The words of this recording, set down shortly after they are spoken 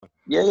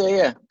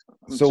Yeah.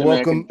 I'm So assuming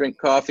I can welcome, drink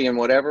coffee and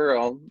whatever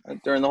all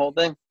during the whole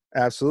thing.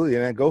 absolutely,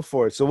 and go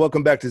for it. So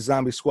welcome back to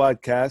Zombie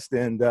Squadcast,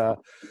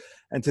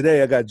 and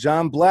today I got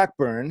John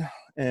Blackburn,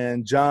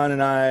 and John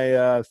and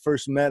I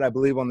first met, I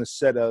believe, on the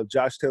set of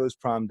Josh Taylor's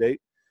Prom Date.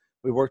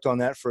 We worked on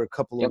that for a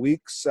couple of Yep.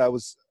 weeks.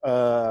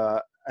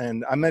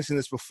 And I mentioned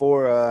this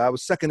before. I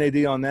was second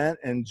AD on that,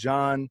 and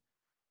John,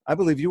 I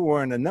believe you were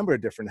wearing a number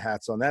of different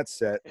hats on that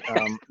set.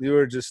 You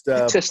were just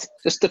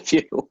Just a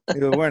few. you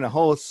know, wearing a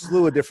whole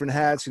slew of different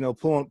hats, you know,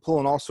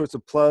 pulling all sorts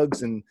of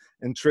plugs and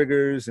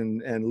triggers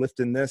and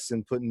lifting this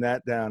and putting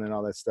that down and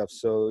all that stuff.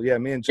 So yeah,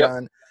 me and Yep.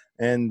 John,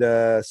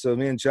 and so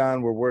me and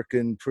John were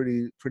working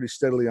pretty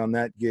steadily on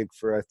that gig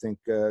for I think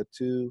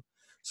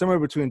somewhere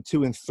between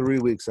 2 and 3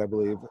 weeks, I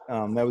believe.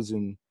 That was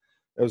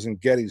in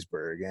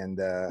Gettysburg, and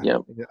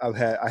Yep.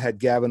 I had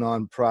Gavin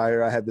on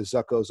prior, I had the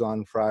Zuckos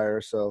on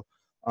prior, so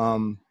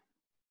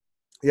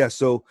yeah,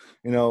 so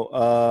you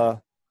know.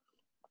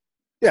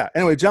 Yeah.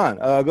 Anyway, John,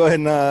 go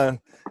ahead and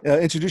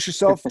introduce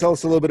yourself. Tell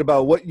us a little bit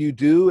about what you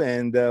do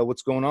and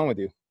what's going on with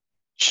you.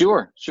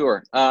 Sure.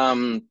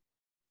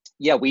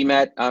 Yeah, we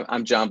met.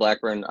 I'm John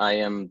Blackburn. I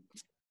am,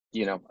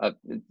 a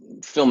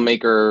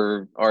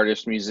filmmaker,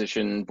 artist,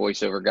 musician,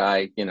 voiceover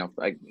guy.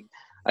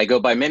 I go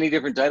by many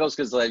different titles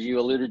because, as you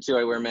alluded to,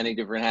 I wear many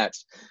different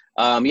hats.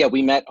 Yeah,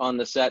 we met on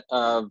the set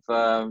of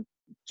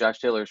Josh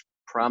Taylor's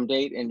Prom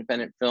Date,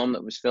 independent film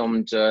that was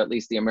filmed. At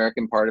least the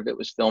American part of it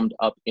was filmed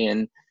up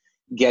in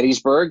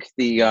Gettysburg.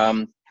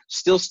 The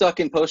still stuck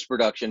in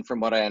post-production, from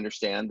what I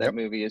understand. That Yep.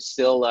 movie is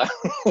still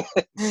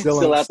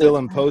Still out there.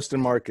 in post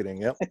and marketing.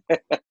 Yep.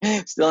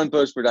 Still in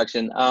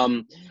post-production.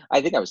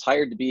 I think I was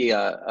hired to be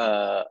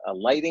a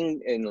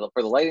lighting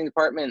for the lighting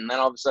department, and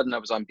then all of a sudden I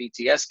was on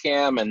BTS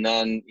cam, and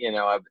then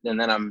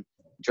I'm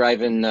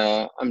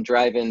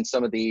driving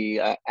some of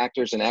the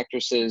actors and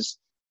actresses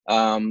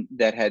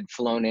that had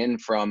flown in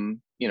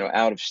from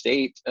out of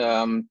state.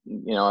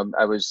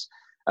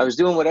 I was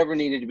doing whatever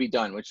needed to be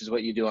done, which is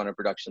what you do on a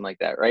production like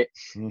that, right?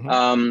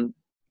 Mm-hmm.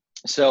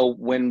 So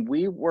when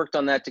we worked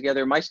on that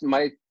together,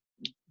 my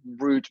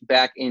route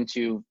back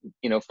into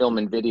film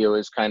and video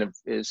is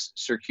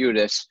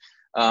circuitous.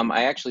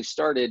 I actually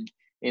started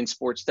in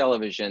sports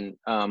television.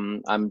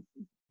 I'm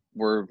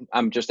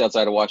just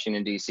outside of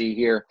Washington D.C.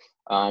 here,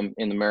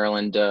 in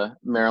the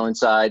Maryland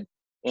side,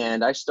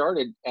 and I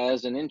started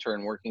as an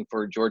intern working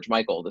for George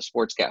Michael, the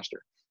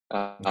sportscaster,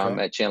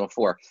 Okay. at Channel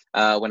 4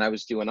 when I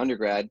was doing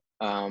undergrad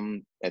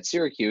at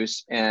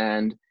Syracuse,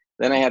 and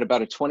then I had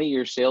about a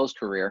 20-year sales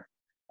career.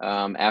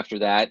 After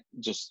that,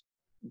 just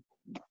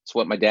it's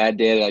what my dad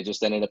did. I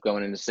just ended up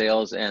going into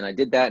sales, and I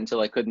did that until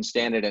I couldn't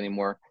stand it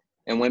anymore,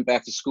 and went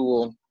back to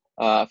school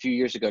a few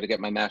years ago to get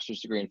my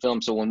master's degree in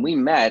film. So when we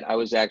met, I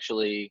was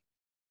actually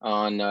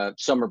on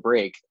summer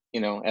break,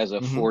 as a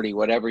Mm-hmm. 40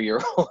 whatever year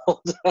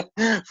old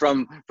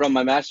from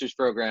my master's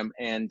program,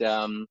 and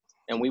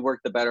we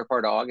worked the better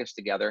part of August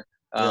together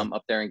Yeah.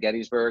 up there in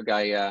Gettysburg.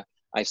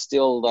 I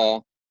still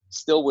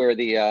wear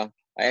the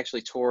I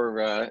actually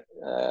tore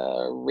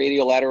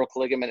radiolateral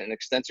ligament and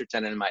extensor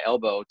tendon in my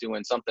elbow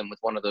doing something with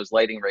one of those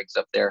lighting rigs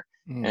up there,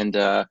 Mm. and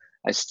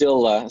I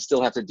still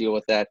have to deal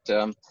with that.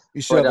 You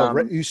But still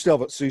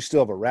have so you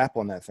still have a wrap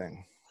on that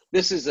thing,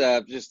 This is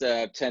just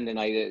a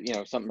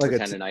tendonitis, something like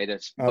for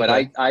tendonitis. But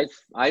okay.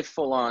 I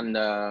full on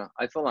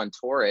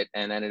tore it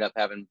and ended up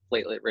having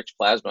platelet rich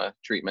plasma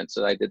treatment.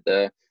 So I did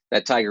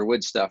that Tiger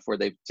Woods stuff where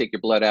they take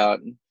your blood out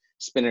and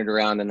spin it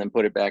around and then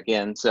put it back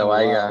in. So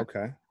Oh wow.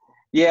 Okay.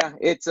 yeah,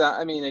 it's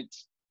I mean,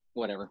 it's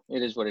whatever.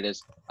 It is what it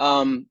is.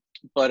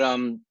 But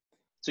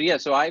so yeah,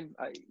 so I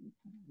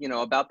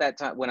about that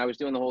time when I was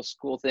doing the whole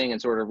school thing and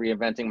sort of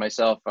reinventing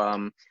myself,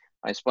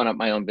 I spun up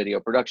my own video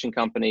production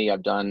company.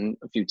 I've done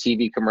a few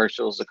TV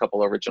commercials, a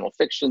couple original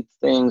fiction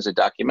things, a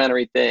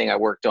documentary thing. I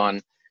worked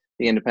on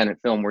the independent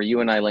film where you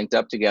and I linked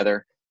up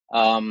together.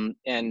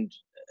 And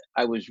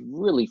I was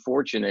really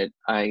fortunate.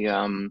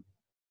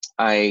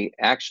 I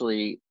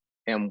actually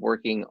am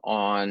working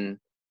on,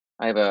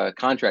 I have a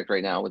contract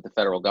right now with the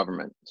federal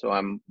government. So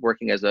I'm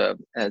working as a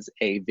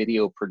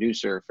video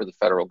producer for the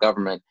federal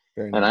government.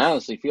 Very And I nice.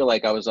 honestly feel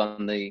like I was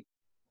on the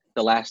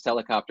last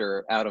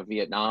helicopter out of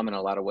Vietnam in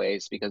a lot of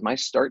ways, because my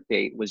start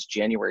date was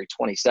January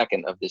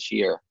 22nd of this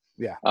year.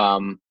 Yeah.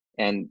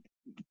 And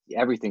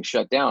everything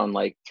shut down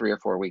like 3 or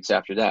 4 weeks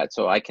after that.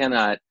 So I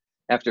cannot,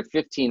 after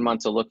 15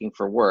 months of looking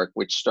for work,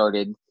 which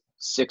started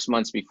 6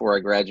 months before I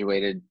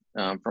graduated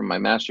from my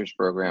master's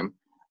program,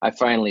 I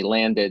finally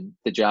landed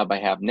the job I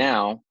have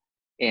now.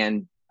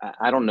 And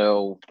I don't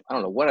know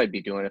what I'd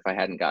be doing if I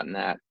hadn't gotten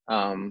that.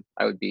 I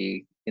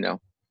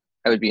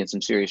would be in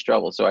some serious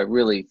trouble. So I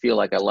really feel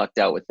like I lucked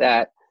out with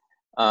that,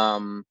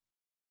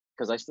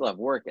 because I still have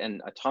work,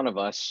 and a ton of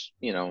us,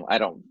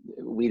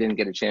 we didn't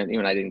get a chance,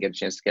 even I didn't get a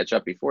chance to catch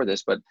up before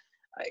this, but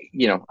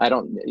you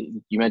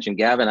mentioned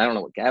Gavin. I don't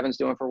know what Gavin's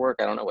doing for work.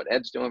 I don't know what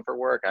Ed's doing for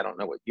work. I don't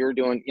know what you're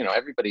doing.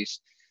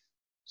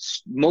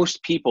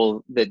 Most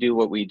people that do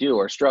what we do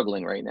are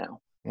struggling right now.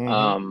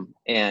 Mm-hmm.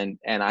 And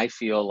I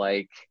feel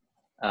like,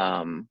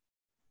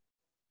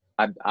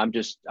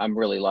 I'm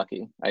really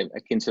lucky. I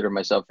consider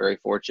myself very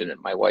fortunate.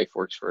 My wife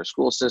works for a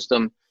school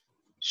system.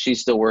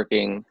 She's still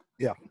working.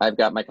 Yeah. I've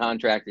got my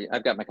contract.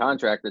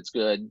 That's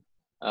good.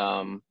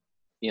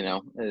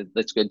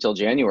 That's good till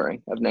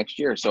January of next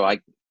year. So I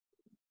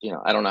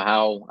don't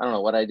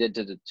know what I did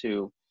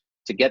to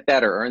get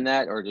that or earn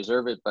that or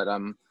deserve it, but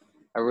I'm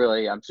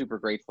super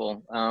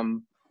grateful.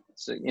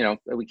 So,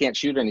 we can't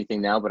shoot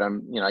anything now, but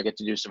I get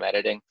to do some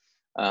editing.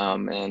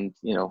 And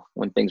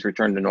when things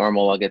return to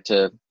normal, I'll get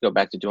to go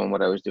back to doing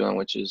what I was doing,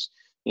 which is,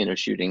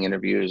 shooting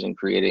interviews and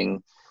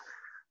creating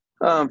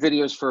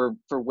videos for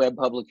web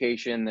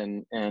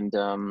publication, and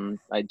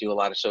I do a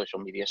lot of social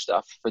media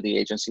stuff for the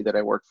agency that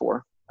I work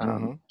for.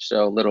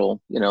 So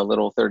little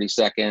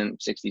 30-second,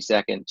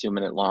 60-second,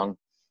 2-minute long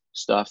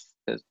stuff.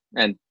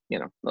 And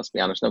let's be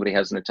honest, nobody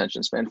has an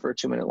attention span for a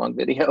 2-minute long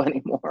video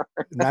anymore.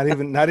 Not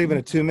even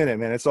a 2-minute,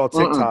 man. It's all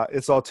TikTok.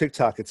 It's all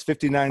TikTok. It's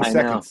 59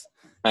 seconds.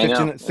 I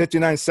know.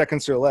 59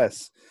 seconds or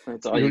less.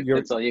 That's all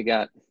you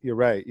got. You're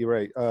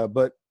right.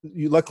 But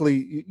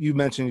luckily you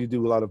mentioned you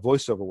do a lot of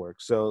voiceover work.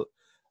 So,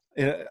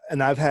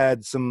 and I've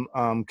had some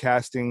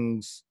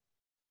castings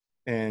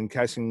and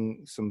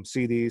casting some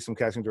CDs, some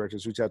casting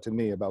directors reach out to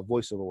me about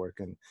voiceover work.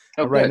 And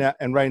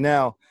right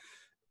now,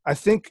 I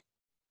think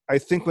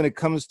when it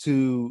comes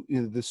to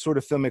the sort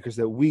of filmmakers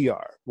that we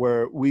are,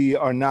 where we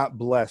are not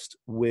blessed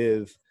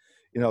with,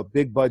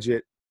 big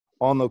budget,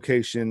 on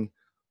location,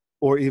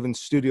 or even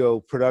studio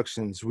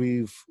productions,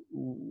 we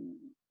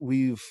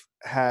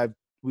have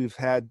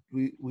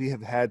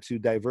had to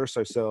diverse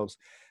ourselves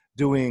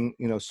doing,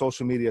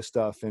 social media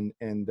stuff and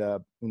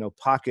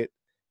pocket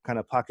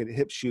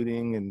hip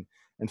shooting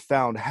and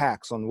found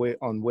hacks on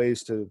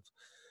ways to,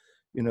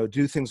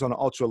 do things on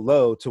ultra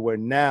low, to where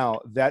now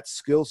that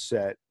skill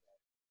set,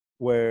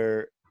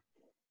 where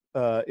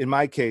in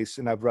my case,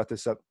 and I've brought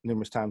this up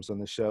numerous times on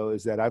the show,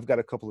 is that I've got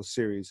a couple of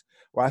series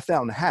where I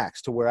found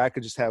hacks to where I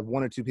could just have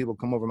 1 or 2 people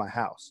come over my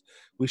house.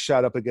 We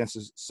shot up against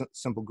a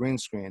simple green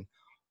screen,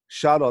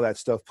 shot all that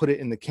stuff, put it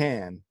in the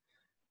can.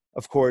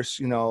 Of course,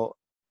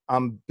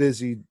 I'm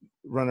busy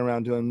running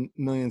around doing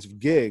millions of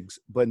gigs,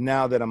 but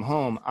now that I'm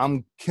home,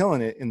 I'm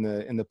killing it in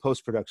the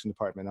post-production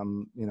department.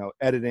 I'm,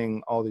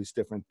 editing all these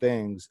different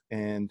things,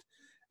 and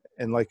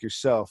like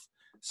yourself,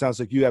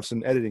 sounds like you have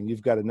some editing.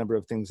 You've got a number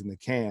of things in the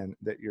can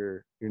that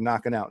you're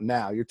knocking out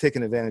now. You're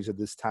taking advantage of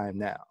this time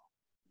now.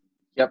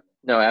 Yep.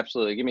 No,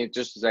 absolutely. Give me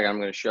just a second. I'm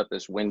going to shut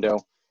this window.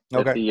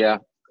 Okay. I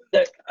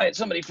had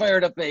somebody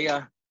fired up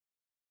I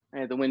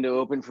had the window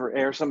open for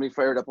air. Somebody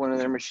fired up one of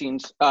their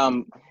machines.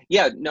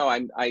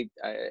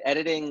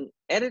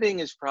 Editing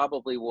is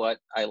probably what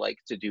I like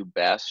to do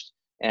best.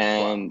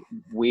 And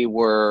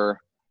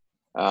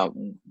wow.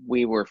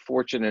 we were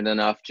fortunate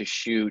enough to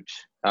shoot,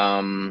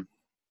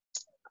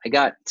 I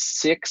got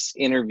 6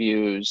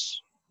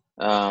 interviews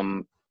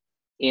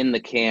in the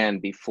can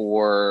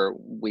before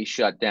we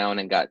shut down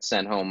and got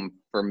sent home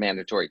for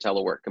mandatory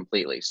telework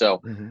completely.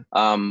 So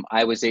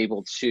I was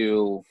able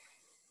to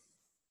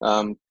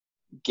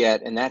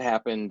and that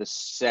happened the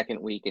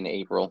second week in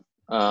April.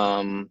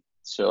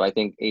 So I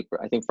think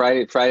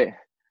Friday,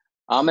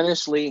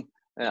 ominously,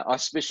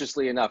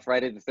 auspiciously enough,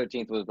 Friday the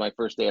 13th was my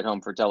first day at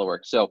home for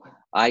telework. So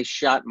I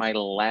shot my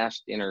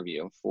last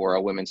interview for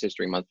a Women's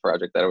History Month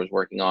project that I was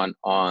working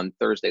on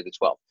Thursday the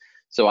 12th.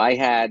 So I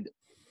had,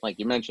 like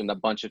you mentioned, a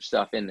bunch of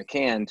stuff in the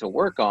can to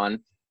work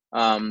on.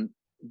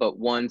 But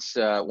once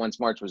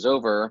March was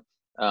over,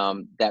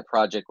 that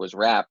project was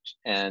wrapped.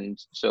 And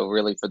so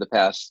really for the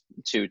past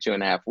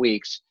 2.5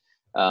 weeks,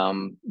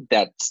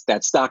 that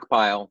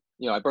stockpile,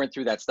 I burned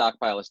through that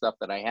stockpile of stuff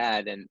that I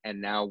had, and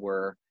now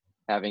we're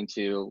having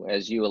to,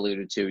 as you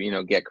alluded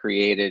to, get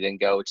created and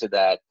go to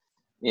that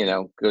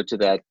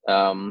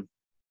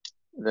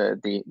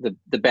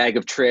the bag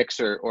of tricks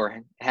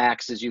or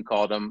hacks, as you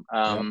called them.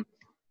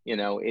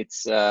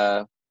 It's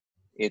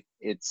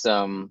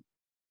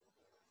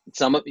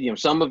some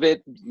of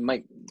it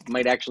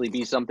might actually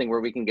be something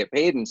where we can get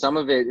paid, and some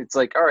of it's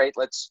like, all right,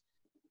 let's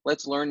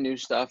learn new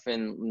stuff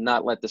and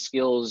not let the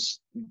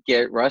skills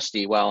get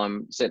rusty while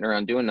I'm sitting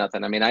around doing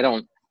nothing. I mean, I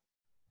don't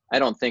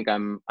think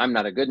I'm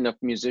not a good enough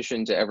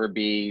musician to ever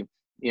be,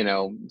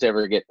 to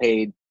ever get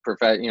paid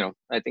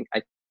I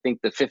think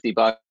the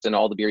 $50 and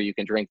all the beer you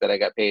can drink that I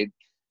got paid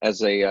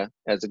as a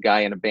guy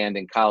in a band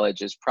in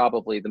college is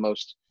probably the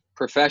most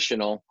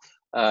professional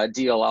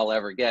deal I'll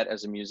ever get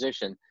as a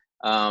musician.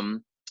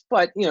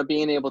 But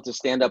being able to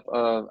stand up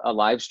a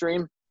live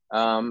stream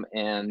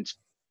and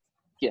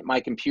get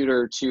my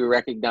computer to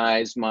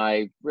recognize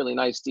my really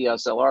nice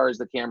DSLR as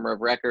the camera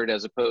of record,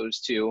 as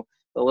opposed to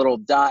the little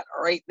dot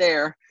right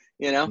there,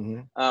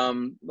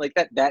 like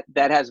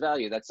that has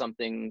value. That's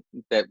something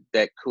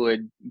that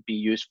could be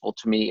useful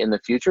to me in the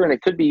future, and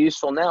it could be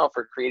useful now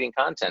for creating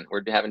content.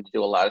 We're having to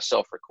do a lot of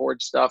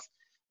self-record stuff,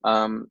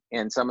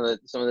 and some of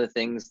the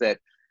things that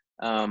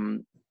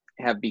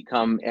have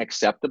become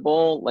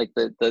acceptable, like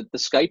the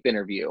Skype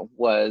interview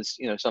was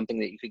something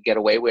that you could get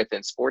away with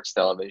in sports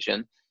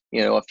television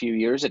a few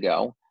years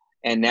ago,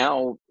 and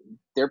now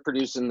they're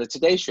producing the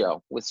Today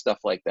Show with stuff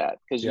like that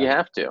because you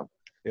have to.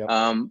 Yep.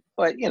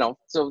 But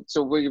so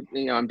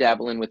I'm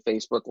dabbling with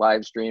Facebook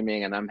live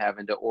streaming, and I'm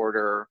having to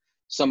order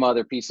some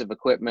other piece of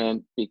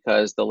equipment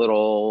because the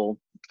little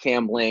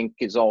Cam Link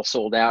is all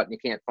sold out and you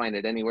can't find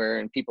it anywhere,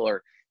 and people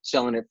are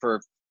selling it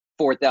for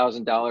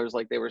 $4,000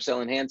 like they were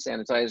selling hand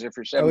sanitizer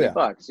for Oh 70 yeah.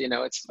 bucks.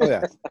 It's Oh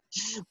yeah.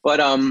 but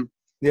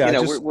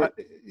Yeah, we're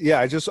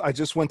I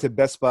just went to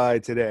Best Buy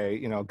today.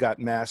 Got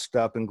masked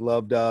up and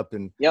gloved up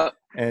and yep.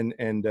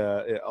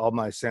 all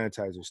my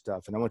sanitizer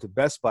stuff. And I went to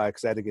Best Buy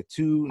because I had to get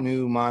two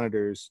new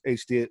monitors,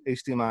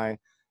 HDMI,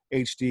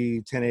 HD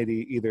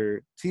 1080,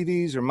 either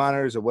TVs or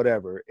monitors or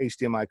whatever,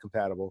 HDMI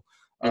compatible.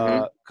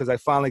 Hmm. Because I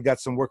finally got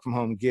some work from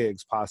home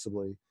gigs,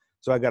 possibly.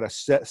 So I got to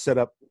set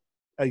up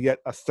yet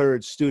a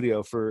third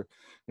studio for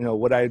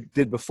what I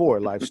did before,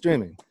 live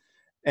streaming.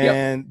 Yep.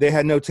 And they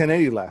had no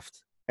 1080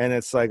 left. And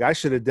it's like I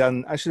should have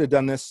done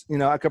this.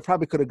 I could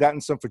have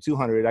gotten some for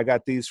 200. I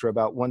got these for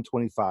about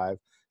 125,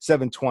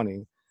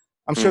 720.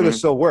 I'm sure they Hmm.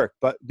 still work,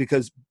 but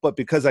because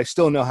I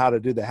still know how to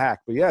do the hack.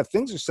 But yeah,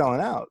 things are selling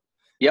out.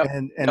 Yep.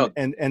 No.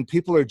 And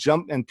people are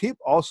and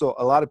people also,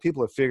 a lot of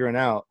people are figuring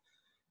out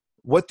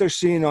what they're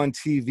seeing on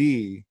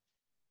TV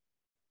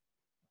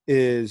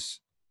is,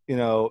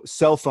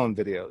 cell phone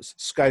videos,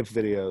 Skype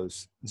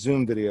videos,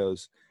 Zoom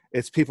videos.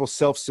 It's people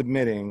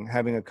self-submitting,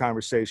 having a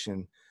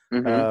conversation.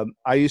 Hmm.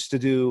 I used to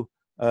do,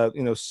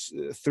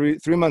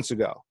 3 months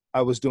ago,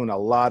 I was doing a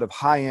lot of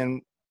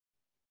high-end,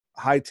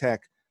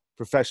 high-tech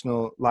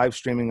professional live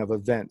streaming of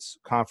events,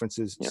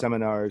 conferences, Yep.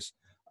 seminars,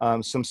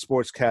 some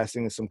sports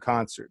casting and some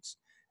concerts.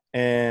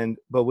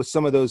 But with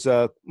some of those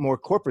more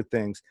corporate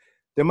things,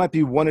 there might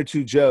be one or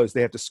two Joes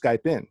they have to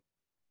Skype in.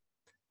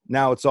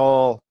 Now it's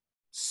all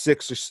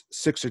six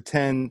or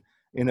 10,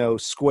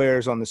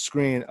 squares on the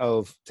screen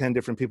of 10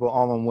 different people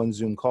all on one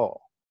Zoom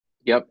call.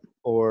 Yep.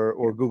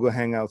 Or Google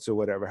Hangouts or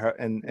whatever,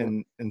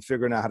 and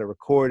figuring out how to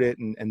record it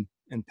and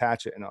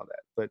patch it and all that.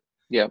 But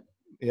Yep.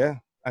 yeah,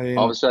 I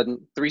All of mean, a sudden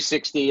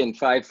 360 and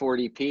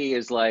 540p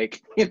is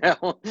like,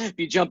 if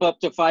you jump up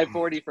to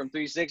 540 from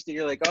 360,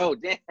 you're like, oh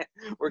damn,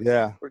 we're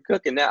yeah, we're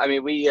cooking now. I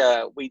mean, we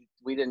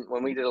didn't,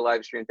 when we did a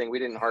live stream thing, we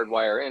didn't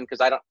hardwire in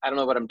because I don't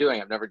know what I'm doing.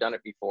 I've never done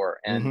it before.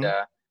 And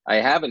mm-hmm. I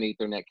have an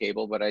Ethernet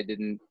cable, but I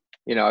didn't,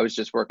 I was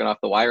just working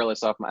off the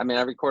wireless I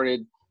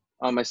recorded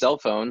on my cell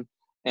phone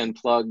and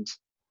plugged,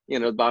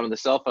 the bottom of the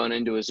cell phone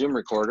into a Zoom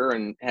recorder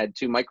and had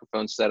two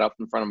microphones set up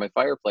in front of my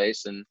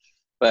fireplace,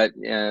 but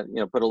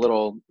put a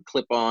little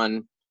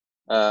clip-on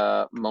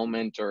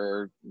moment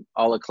or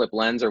all a clip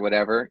lens or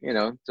whatever,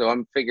 so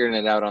I'm figuring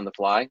it out on the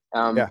fly.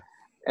 Yeah,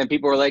 And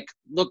people were like,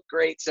 look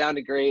great,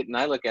 sounded great, and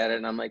I look at it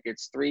and I'm like,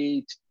 it's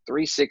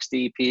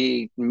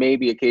 360p,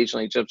 maybe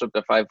occasionally jumps up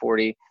to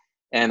 540,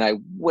 and I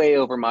way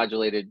over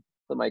modulated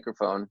the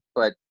microphone,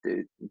 but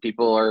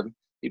people are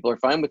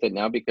fine with it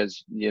now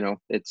because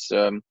it's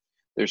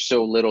there's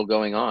so little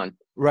going on.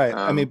 right.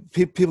 I mean,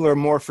 people are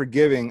more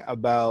forgiving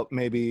about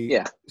maybe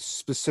Yeah.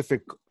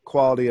 specific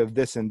quality of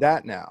this and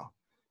that now,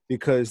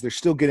 because they're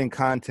still getting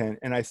content.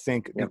 And I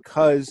think Yep.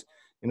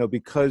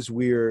 because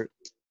we're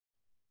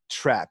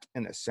trapped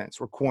in a sense,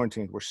 we're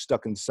quarantined, we're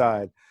stuck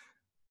inside.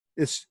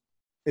 It's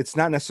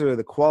not necessarily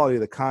the quality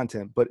of the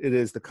content, but it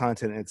is the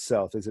content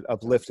itself. Is it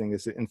uplifting?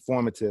 Is it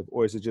informative?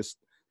 Or is it just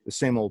the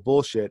same old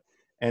bullshit?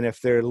 And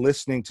if they're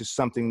listening to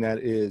something that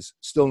is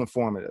still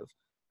informative,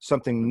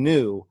 something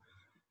new,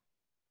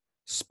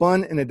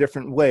 spun in a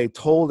different way,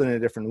 told in a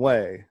different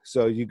way.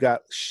 So you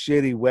got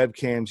shitty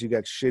webcams, you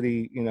got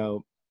shitty,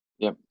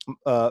 Yep.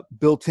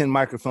 built-in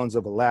microphones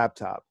of a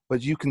laptop,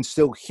 but you can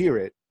still hear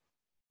it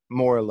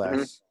more or less.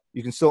 Mm-hmm.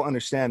 You can still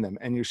understand them,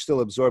 and you're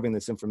still absorbing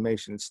this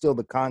information. It's still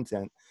the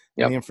content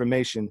and Yep. the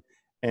information,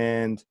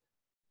 and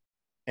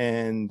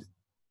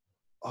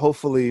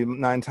hopefully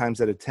 9 times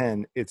out of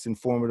 10, it's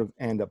informative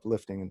and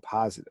uplifting and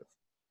positive.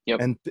 Yep.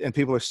 And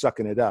people are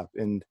sucking it up.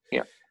 And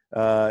Yeah.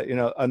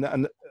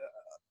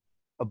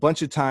 A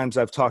bunch of times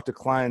I've talked to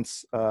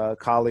clients,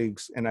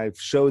 colleagues, and I've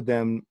showed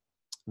them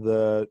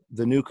the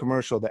new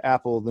commercial, the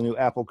new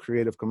Apple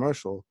creative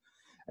commercial.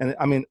 And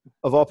I mean,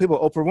 of all people,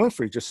 Oprah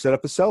Winfrey just set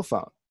up a cell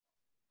phone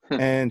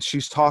and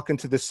she's talking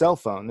to the cell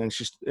phone,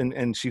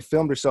 and she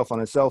filmed herself on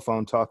a cell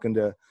phone talking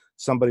to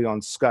somebody on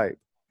Skype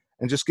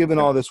and just giving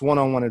all this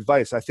one-on-one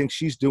advice. I think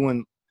she's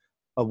doing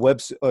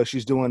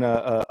she's doing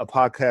a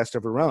podcast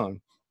of her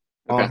own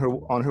on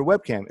her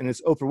webcam, and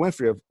it's Oprah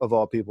Winfrey of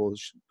all people.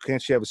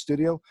 Can't she have a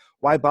studio?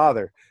 Why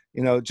bother?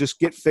 Just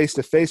get face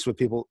to face with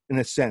people. In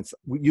a sense,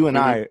 you and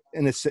I,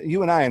 in a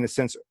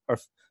sense, are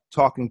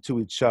talking to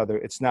each other.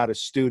 It's not a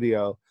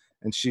studio,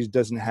 and she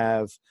doesn't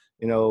have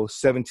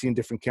 17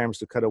 different cameras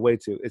to cut away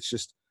to. It's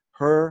just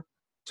her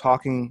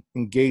talking,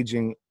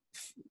 engaging,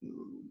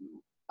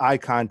 eye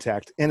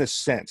contact in a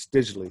sense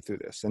digitally through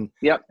this. And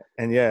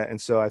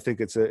so I think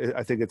it's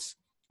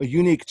a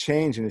unique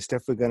change, and it's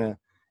definitely going to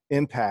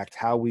impact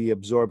how we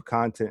absorb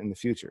content in the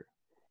future.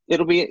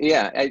 It'll be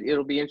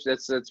interesting.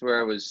 That's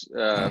where I was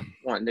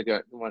wanting to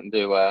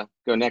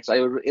go next.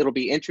 It'll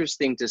be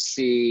interesting to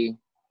see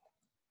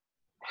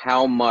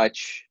how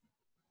much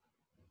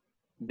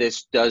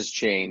this does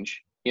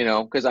change,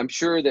 because I'm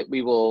sure that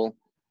we will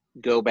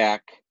go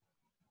back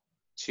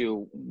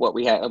to what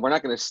we had. And we're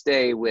not going to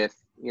stay with,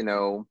 you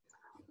know,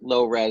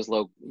 low res,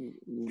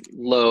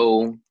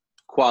 low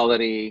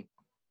quality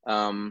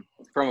from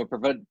a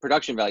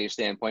production value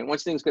standpoint.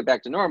 Once things get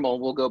back to normal,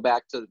 we'll go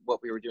back to what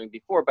we were doing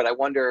before. But I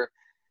wonder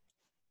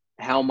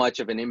how much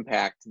of an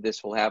impact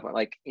this will have.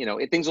 Like, you know,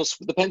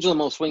 the pendulum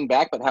will swing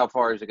back, but how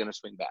far is it going to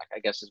swing back? I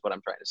guess is what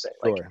I'm trying to say.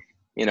 Like, Sure.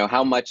 you know,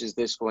 how much is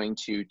this going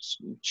to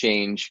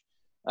change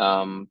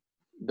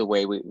the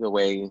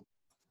way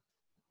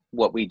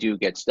what we do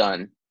gets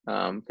done?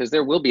 Because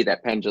there will be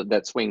that pendulum,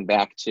 that swing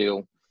back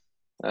to,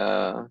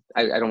 I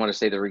don't want to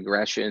say the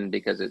regression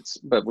because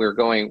but we're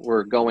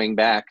going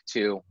back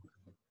to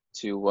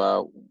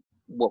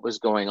what was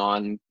going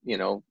on, you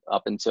know,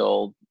 up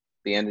until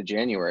the end of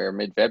January or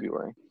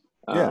mid-February.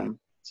 Yeah,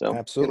 So it'll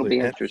absolutely. be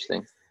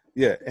interesting.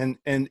 Yeah, and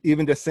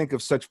even to think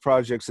of such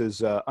projects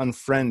as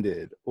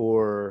Unfriended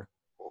or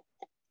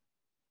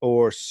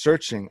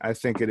Searching, I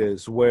think it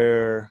is,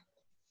 where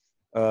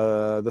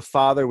the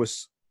father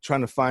was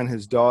trying to find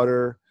his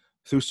daughter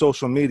through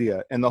social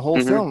media, and the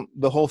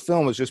whole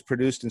film was just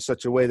produced in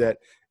such a way that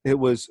it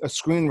was a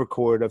screen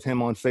record of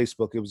him on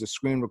Facebook. It was a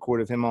screen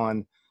record of him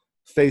on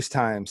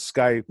FaceTime,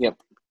 Skype. Yep.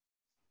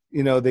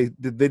 You know, they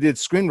did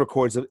screen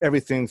records of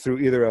everything through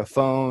either a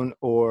phone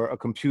or a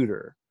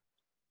computer.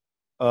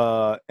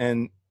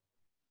 And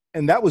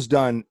that was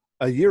done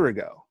a year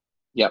ago.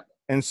 Yep.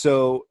 And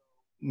so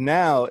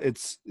now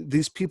it's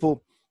these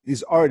people,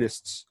 these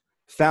artists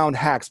found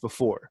hacks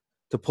before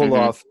to pull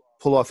off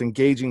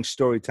engaging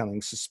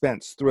storytelling,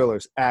 suspense,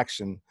 thrillers,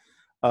 action,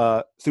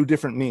 through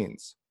different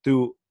means,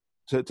 to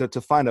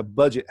find a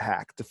budget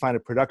hack, to find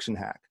a production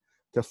hack,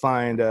 to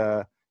find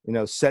a, you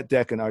know, set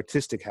deck and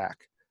artistic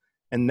hack.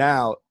 And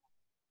now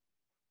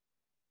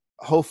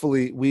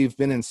hopefully we've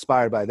been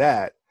inspired by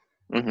that.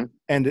 And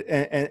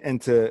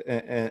to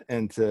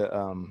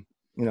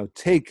you know,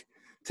 take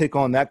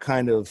on that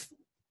kind of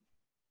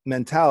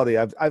mentality.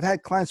 I've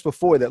had clients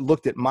before that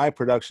looked at my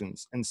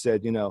productions and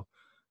said, you know,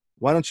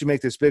 why don't you make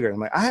this bigger? I'm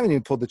like, I haven't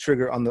even pulled the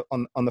trigger on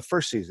the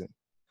first season.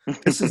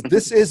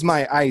 This is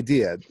my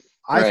idea.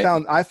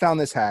 I found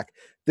this hack.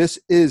 This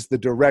is the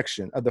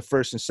direction of the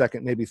first and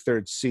second, maybe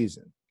third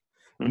season.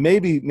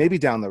 Maybe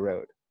down the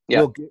road,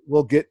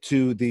 we'll get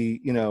to the,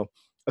 you know,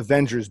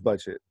 Avengers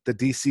budget, the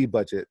DC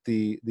budget,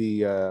 the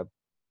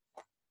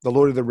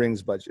Lord of the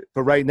Rings budget.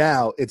 But right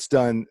now it's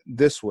done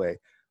this way.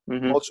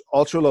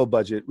 Ultra low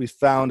budget. We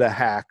found a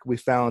hack. We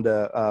found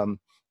a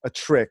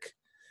trick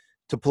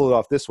to pull it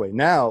off this way.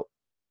 Now,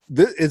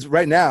 this is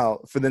right now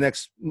for the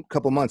next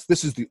couple months.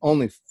 This is the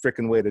only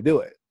freaking way to do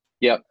it.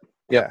 Yep.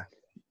 Yeah.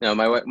 No,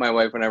 my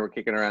wife and I were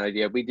kicking around an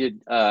idea. We did.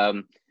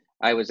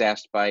 I was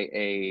asked by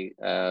a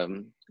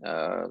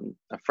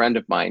friend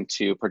of mine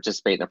to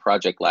participate in a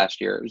project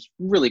last year. It was a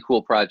really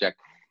cool project.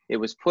 It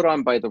was put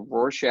on by the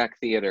Rorschach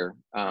Theater,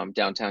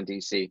 downtown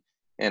DC,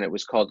 and it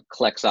was called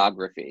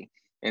Klexography.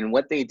 And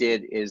what they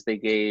did is they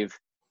gave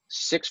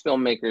 6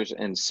 filmmakers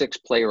and 6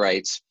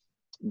 playwrights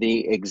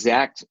the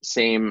exact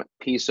same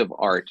piece of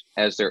art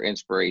as their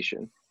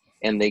inspiration.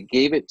 And they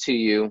gave it to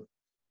you.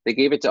 They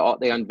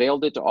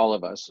unveiled it to all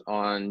of us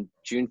on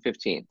June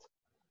 15th.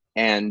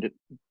 And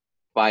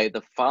by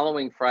the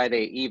following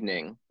Friday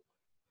evening,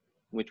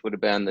 which would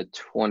have been the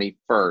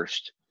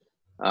 21st,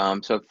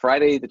 so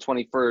Friday, the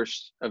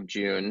 21st of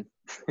June,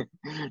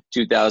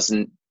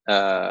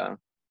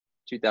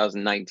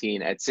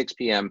 2019 at 6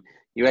 p.m.,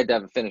 you had to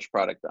have a finished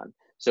product done.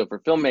 So for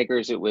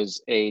filmmakers, it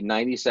was a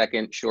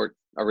 90-second short,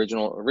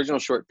 original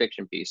short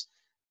fiction piece.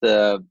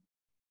 The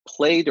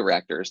play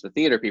directors, the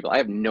theater people, I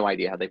have no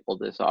idea how they pulled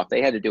this off.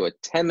 They had to do a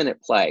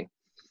 10-minute play.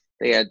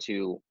 They had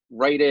to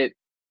write it,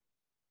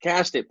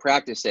 cast it,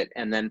 practice it,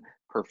 and then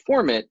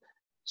perform it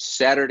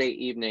Saturday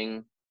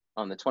evening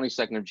on the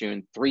 22nd of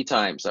June 3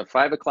 times, a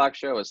 5 o'clock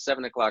show, a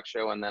 7 o'clock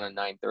show, and then a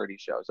 9:30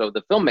 show. So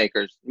the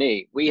filmmakers,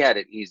 we had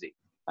it easy.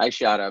 I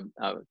shot a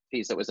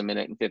piece that was 1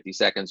 minute and 50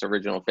 seconds,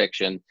 original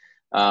fiction.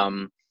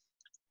 I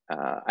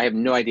have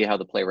no idea how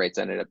the playwrights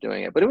ended up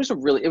doing it, but it was a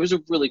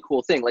really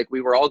cool thing. Like, we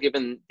were all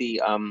given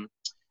the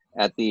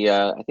at the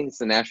I think it's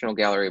the National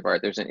Gallery of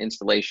Art. There's an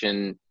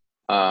installation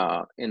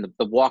in the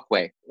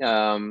walkway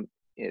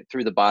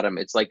through the bottom.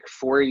 It's like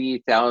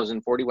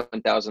 41,000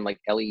 like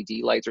LED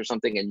lights or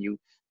something, and you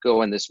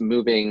go in this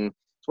moving.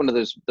 It's one of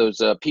those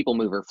people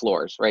mover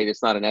floors, right?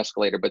 It's not an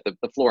escalator, but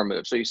the floor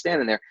moves. So you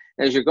stand in there,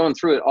 and as you're going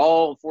through it,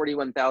 all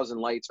 41,000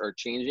 lights are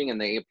changing, and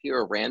they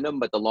appear random.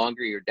 But the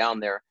longer you're down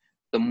there,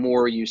 the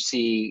more you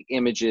see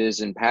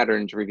images and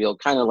patterns revealed,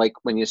 kind of like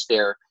when you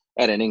stare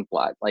at an ink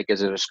blot. Like,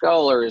 is it a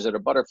skull or is it a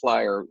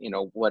butterfly, or, you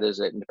know, what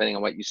is it? And depending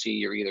on what you see,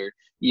 you're either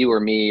you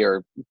or me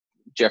or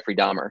Jeffrey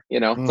Dahmer,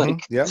 you know,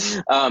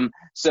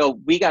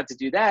 so we got to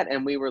do that.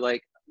 And we were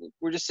like,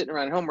 we're just sitting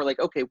around at home. We're like,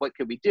 okay, what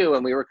could we do?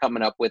 And we were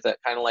coming up with a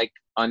kind of like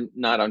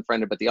not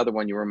Unfriended, but the other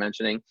one you were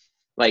mentioning.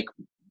 Like,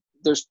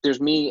 there's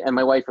me and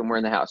my wife, and we're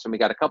in the house, and we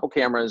got a couple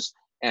cameras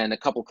and a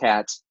couple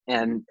cats,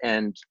 and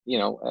you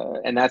know,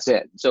 and that's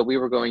it. So we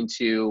were going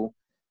to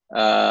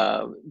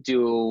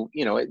do,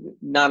 you know,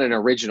 not an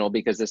original,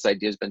 because this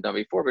idea has been done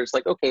before, but it's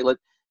like, okay,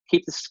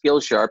 keep the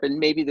skills sharp, and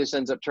maybe this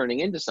ends up turning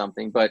into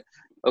something. But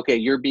okay,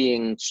 you're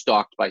being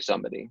stalked by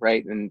somebody,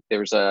 right? And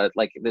there's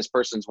like this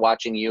person's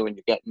watching you, and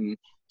you're getting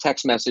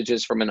text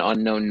messages from an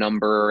unknown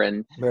number,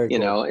 and Very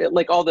cool.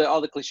 like all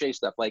the cliche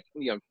stuff, like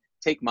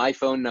take my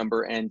phone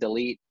number and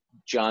delete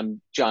John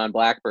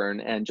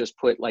Blackburn and just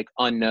put like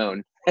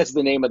unknown as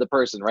the name of the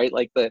person, right?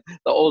 Like the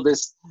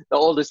oldest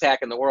hack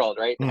in the world,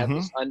 right? And have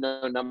this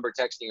unknown number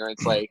texting her, and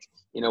it's like,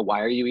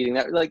 why are you eating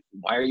that? Like,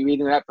 why are you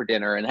eating that for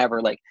dinner? And have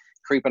her like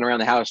creeping around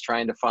the house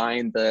trying to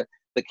find the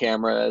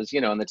cameras,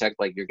 and the text,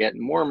 like, you're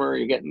getting warmer,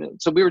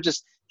 so we were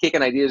just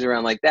kicking ideas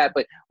around like that.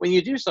 But when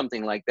you do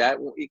something like that,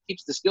 it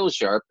keeps the skills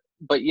sharp,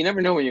 but you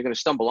never know when you're going to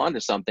stumble onto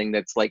something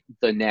that's like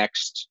the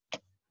next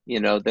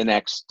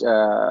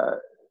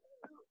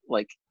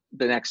like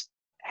the next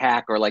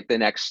hack, or like the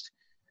next,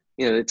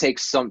 it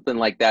takes something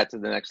like that to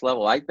the next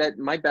level.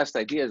 My best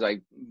ideas I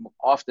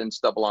often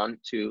stumble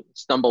onto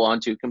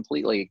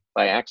completely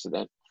by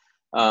accident.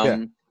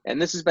 And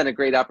this has been a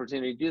great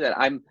opportunity to do that.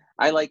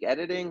 I like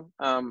editing,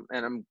 and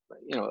I'm,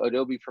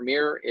 Adobe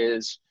Premiere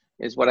is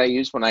what I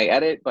use when I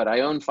edit, but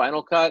I own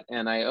Final Cut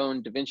and I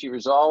own DaVinci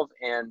Resolve,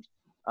 and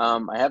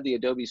I have the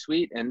Adobe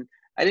Suite, and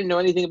I didn't know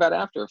anything about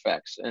After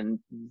Effects. And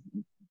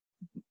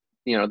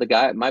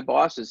my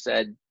boss has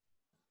said,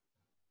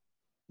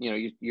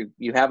 you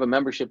have a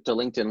membership to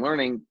LinkedIn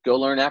Learning, go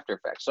learn After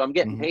Effects. So I'm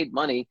getting paid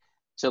money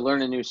to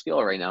learn a new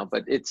skill right now,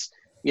 but it's,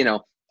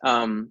 like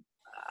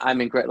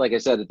I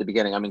said at the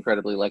beginning, I'm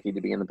incredibly lucky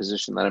to be in the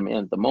position that I'm in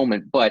at the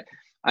moment, but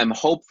I'm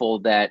hopeful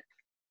that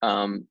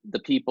the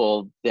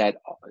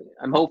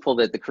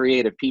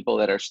creative people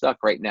that are stuck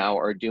right now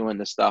are doing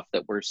the stuff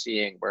that we're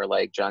seeing, where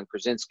like John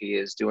Krasinski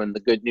is doing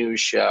the Good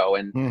News Show,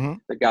 and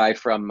the guy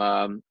from,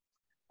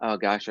 oh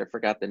gosh, I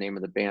forgot the name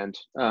of the band.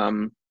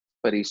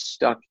 But he's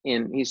stuck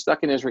in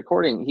his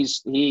recording.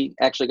 He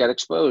actually got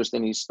exposed,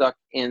 and he's stuck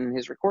in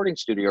his recording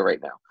studio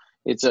right now.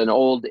 It's an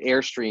old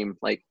Airstream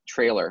like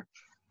trailer.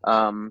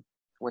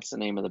 What's the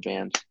name of the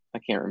band? I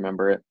can't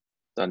remember it.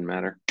 Doesn't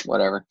matter.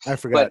 Whatever. I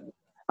forgot. But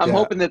I'm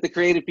hoping that the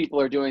creative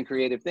people are doing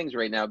creative things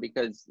right now,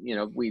 because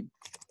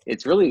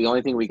it's really the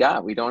only thing we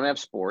got. We don't have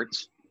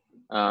sports.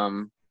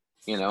 Yeah.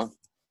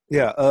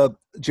 Jada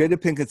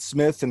Pinkett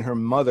Smith and her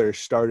mother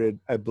started,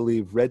 I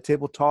believe, Red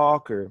Table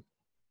Talk, or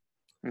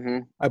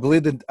I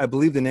believe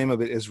the name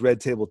of it is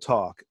Red Table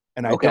Talk,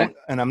 and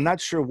I'm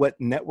not sure what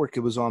network it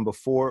was on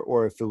before,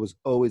 or if it was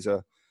always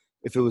a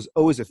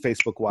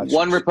Facebook Watch.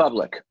 One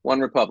Republic. Sorry,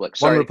 One Republic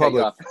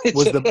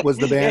was the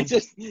band.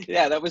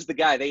 That was the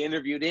guy. They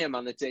interviewed him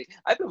on the Today.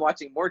 I've been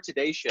watching more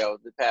Today Show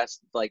the past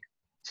like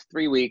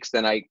 3 weeks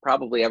than I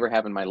probably ever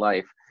have in my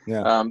life.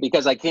 Yeah.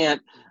 Because I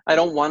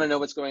don't want to know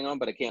what's going on,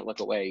 but I can't look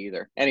away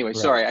either. Anyway,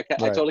 sorry, I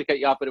totally cut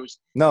you off, but it was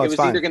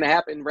either going to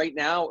happen right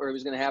now, or it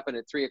was going to happen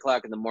at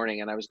 3:00 in the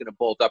morning, and I was going to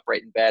bolt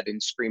upright in bed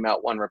and scream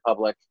out One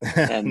Republic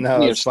and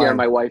scare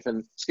my wife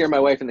and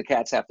the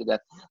cats half to death.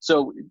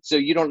 So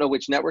you don't know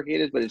which network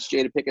it is, but it's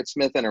Jada Pinkett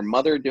Smith and her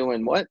mother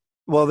doing what?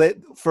 Well, they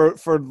for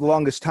the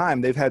longest time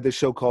they've had this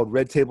show called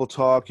Red Table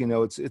Talk.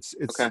 It's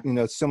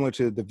it's similar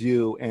to The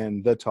View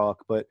and The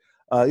Talk, but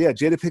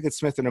Jada Pinkett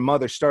Smith and her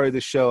mother started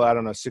this show, I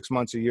don't know, 6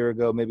 months, a year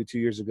ago, maybe 2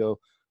 years ago,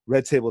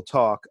 Red Table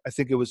Talk. I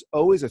think it was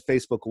always a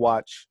Facebook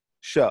Watch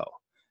show.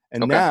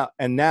 And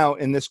now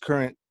in this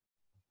current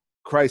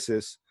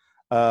crisis,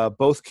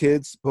 both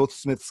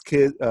Smith's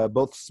kids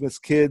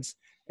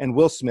and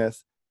Will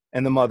Smith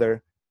and the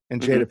mother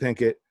and Jada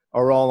Pinkett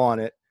are all on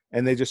it.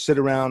 And they just sit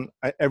around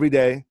every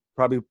day,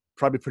 probably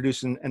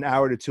producing an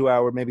hour to 2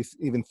 hour, maybe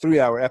even 3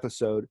 hour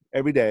episode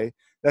every day.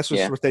 That's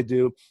just what they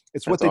do.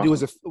 It's what they do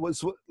it's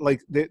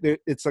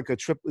like a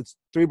trip. It's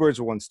three birds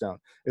with one stone.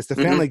 It's the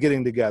family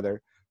getting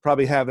together,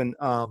 probably having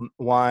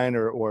wine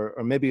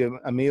or maybe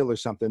a meal or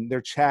something.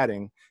 They're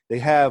chatting. They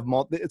have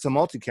it's a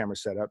multi-camera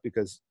setup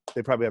because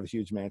they probably have a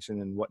huge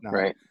mansion and whatnot.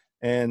 Right.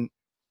 And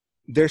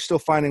they're still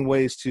finding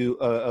ways to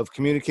of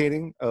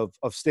communicating, of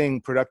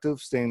staying productive,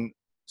 staying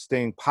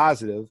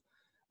positive,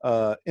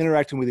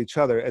 interacting with each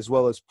other, as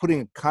well as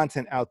putting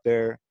content out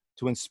there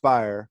to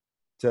inspire,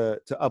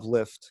 to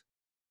uplift,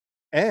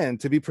 and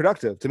to be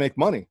productive, to make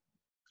money,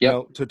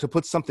 to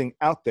put something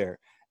out there.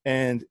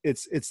 And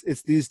it's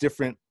these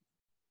different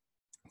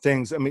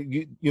things. I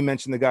mean, you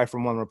mentioned the guy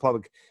from One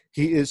Republic.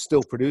 He is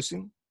still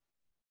producing.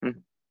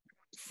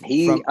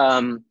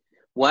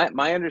 What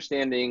my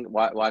understanding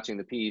watching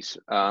the piece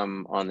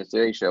on the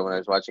Today Show when I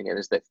was watching it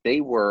is that they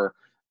were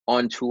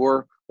on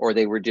tour, or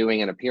they were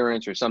doing an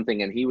appearance or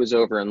something, and he was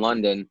over in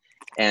London,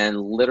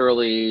 and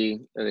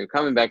literally they were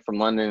coming back from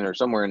London or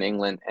somewhere in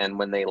England, and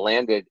when they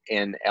landed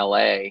in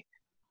LA,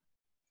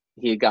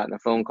 he had gotten a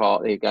phone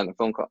call or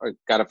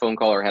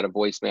had a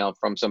voicemail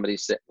from somebody,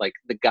 like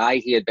the guy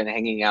he had been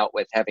hanging out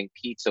with, having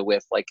pizza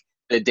with, like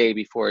the day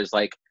before, is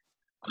like,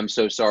 "I'm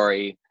so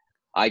sorry,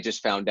 I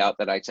just found out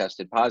that I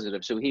tested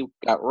positive." So he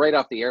got right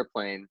off the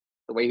airplane.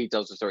 The way he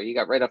tells the story, he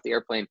got right off the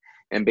airplane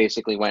and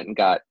basically went and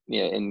got,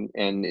 and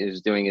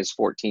is doing his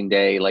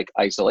 14-day like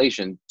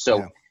isolation.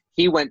 So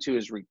he went to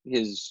his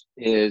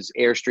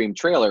Airstream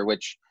trailer,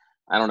 which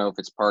I don't know if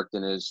it's parked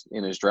in his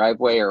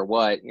driveway or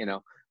what,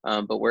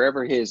 But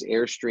wherever his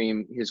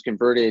Airstream, his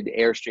converted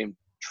Airstream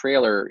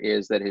trailer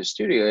is, that his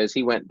studio is,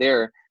 he went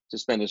there to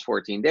spend his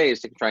 14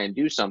 days to try and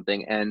do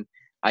something. And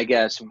I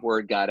guess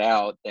word got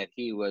out that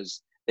he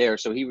was there.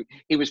 So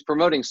he was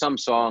promoting some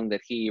song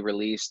that he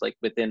released like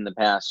within the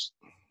past,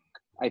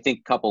 I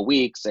think, couple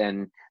weeks,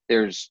 and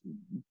there's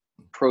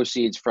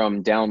proceeds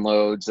from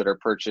downloads that are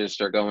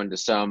purchased are going to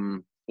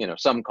some,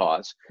 some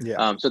cause.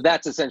 Yeah. So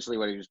that's essentially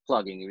what he was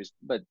plugging. He was,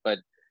 but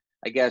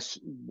I guess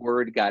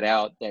word got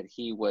out that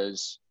he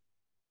was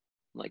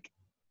like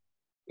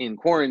in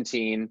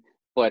quarantine,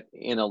 but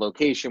in a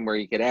location where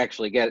he could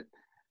actually get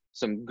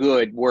some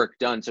good work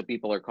done. So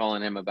people are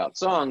calling him about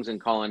songs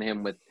and calling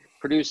him with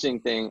producing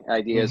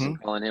ideas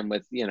and calling him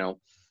with,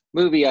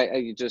 movie.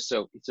 I just,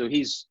 so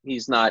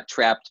he's not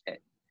trapped.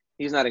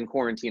 He's not in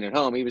quarantine at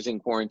home. He was in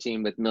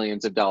quarantine with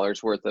millions of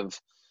dollars worth of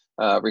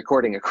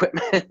recording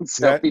equipment.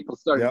 So people,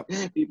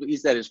 he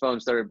said his phone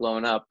started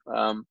blowing up.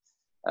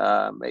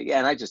 Yeah,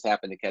 and I just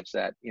happened to catch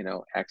that,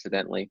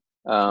 accidentally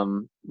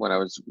when I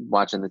was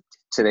watching the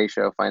Today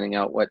Show, finding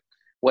out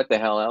what the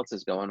hell else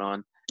is going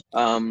on.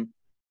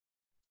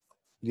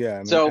 Yeah, I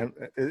mean, so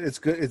it's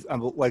good.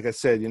 Like I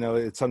said,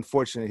 it's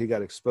unfortunate he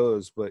got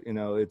exposed, but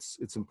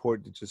it's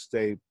important to just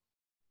stay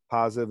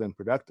positive and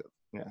productive.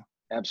 Yeah,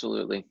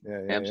 absolutely.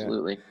 Yeah.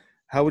 Absolutely.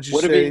 How would you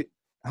say?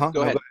 Huh?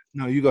 Go ahead.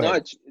 No, you go ahead. No,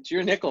 it's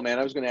your nickel, man.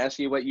 I was going to ask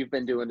you what you've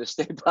been doing to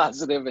stay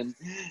positive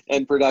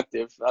and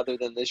productive, other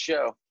than this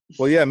show.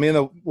 Well, yeah, me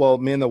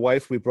and the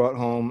wife, we brought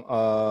home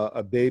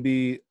a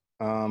baby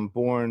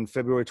born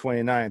February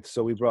 29th.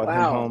 So we brought him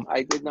home.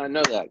 I did not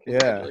know that.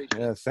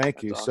 Yeah.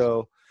 Thank you.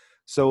 Awesome.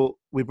 So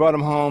we brought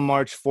him home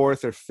March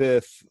 4th or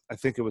 5th. I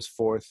think it was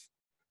 4th.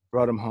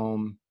 Brought him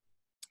home,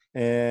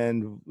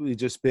 and we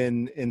just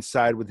been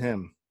inside with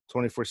him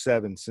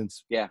 24/7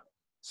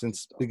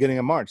 since beginning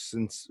of March,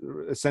 since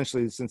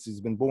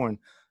he's been born,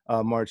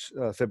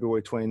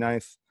 February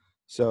 29th.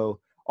 So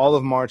all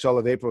of March, all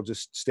of April,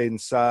 just stayed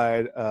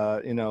inside,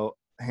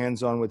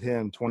 hands on with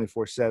him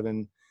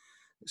 24/7.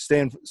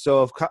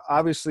 So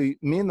obviously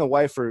me and the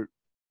wife are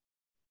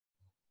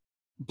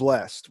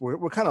blessed.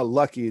 We're kind of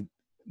lucky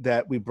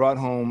that we brought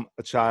home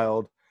a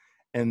child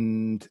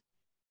and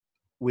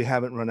we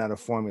haven't run out of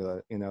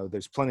formula.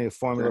 There's plenty of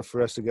formula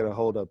for us to get a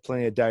hold of,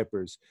 plenty of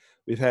diapers.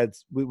 We've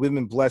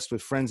been blessed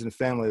with friends and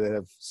family that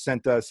have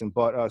sent us and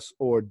bought us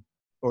or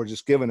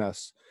just given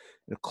us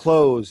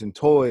clothes and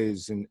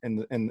toys and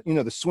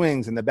the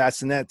swings and the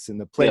bassinets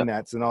and the play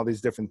mats and all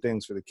these different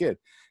things for the kid.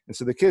 And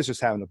so the kid's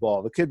just having a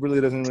ball. The kid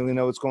really doesn't really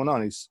know what's going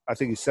on. I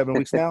think he's 7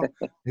 weeks now.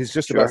 He's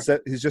just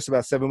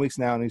about 7 weeks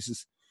now, and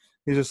he's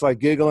just like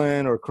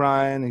giggling or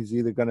crying. He's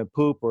either going to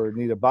poop or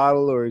need a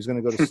bottle, or he's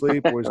going to go to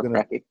sleep, or he's going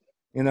to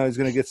he's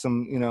going to get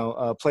some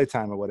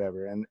playtime or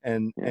whatever.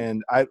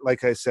 And I,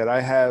 like I said,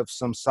 I have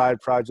some side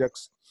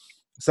projects.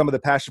 Some of the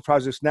passion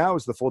projects now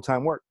is the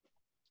full-time work.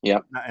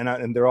 Yeah.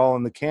 And they're all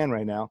in the can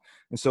right now.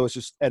 And so it's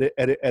just edit,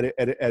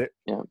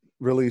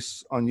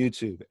 release on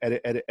YouTube,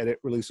 edit,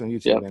 release on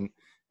YouTube. Yep.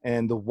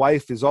 And the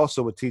wife is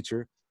also a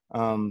teacher.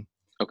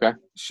 Okay.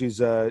 She's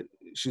a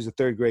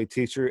third grade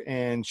teacher,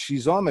 and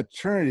she's on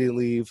maternity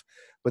leave,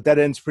 but that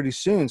ends pretty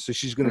soon. So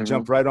she's going to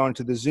jump right on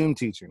to the Zoom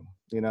teaching,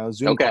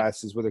 Zoom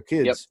classes with her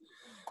kids. Yep.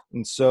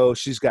 And so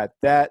she's got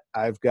that.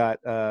 I've got,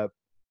 I'm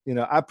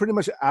pretty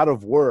much out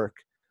of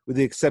work with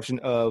the exception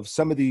of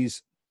some of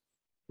these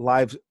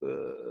live.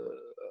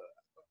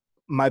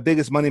 My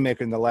biggest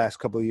moneymaker in the last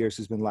couple of years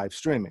has been live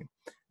streaming.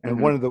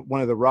 And one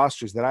of the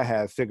rosters that I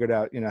have figured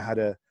out, how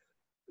to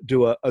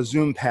do a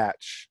Zoom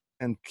patch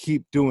and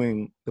keep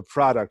doing the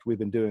product we've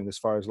been doing as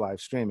far as live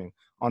streaming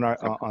on our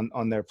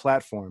on their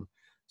platform.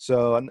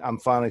 So I'm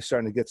finally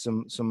starting to get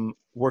some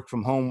work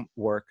from home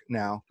work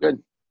now.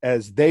 Good.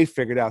 As they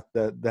figured out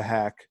the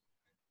hack,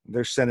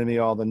 they're sending me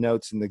all the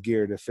notes and the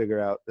gear to figure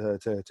out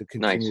to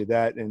continue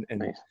that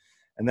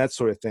and that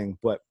sort of thing.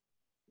 But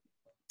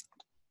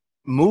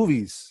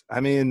movies, I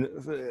mean,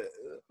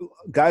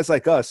 guys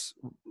like us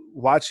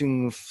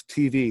watching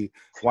TV,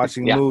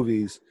 watching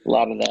movies, a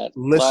lot of that,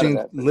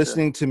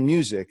 listening to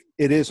music,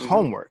 it is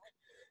homework.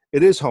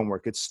 It is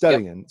homework. It's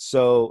studying. Yep.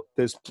 So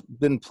there's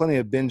been plenty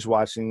of binge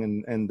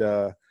watching and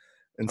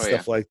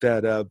stuff like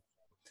that.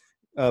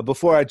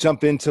 Before I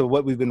jump into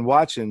what we've been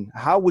watching,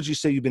 how would you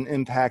say you've been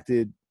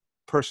impacted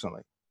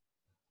personally?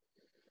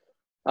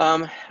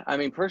 I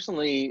mean,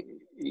 personally,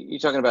 you're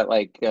talking about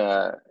like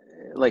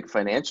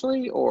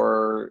financially,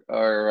 or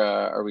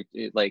are we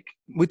like?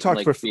 We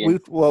talked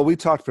we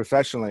talked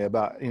professionally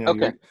about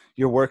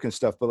your work and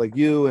stuff, but like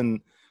you and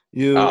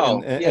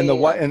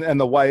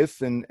the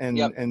wife and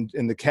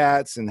the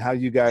cats and how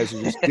you guys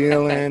are just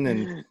dealing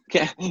and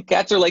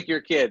cats are like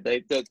your kid.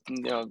 They keep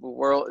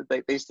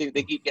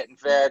getting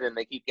fed and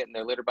they keep getting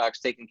their litter box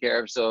taken care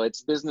of. So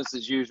it's business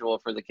as usual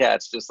for the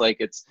cats, just like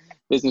it's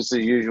business as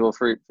usual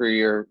for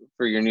your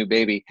new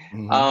baby.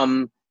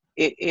 Mm-hmm.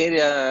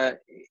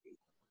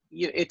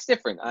 It's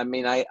different. I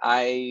mean,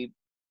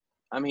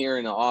 I'm here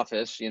in the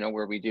office,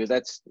 where we do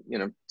that's,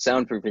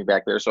 soundproofing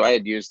back there. So I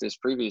had used this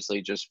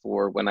previously just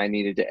for when I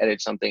needed to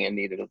edit something and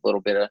needed a little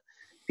bit of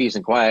peace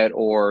and quiet,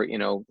 or,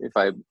 if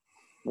I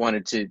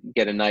wanted to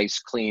get a nice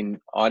clean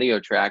audio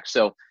track.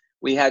 So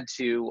we had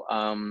to,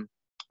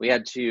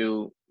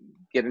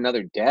 get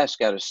another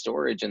desk out of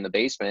storage in the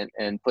basement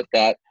and put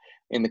that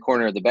in the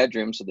corner of the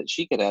bedroom so that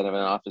she could have an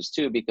office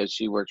too, because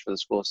she works for the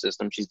school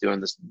system. She's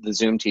doing the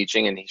Zoom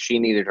teaching, and she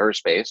needed her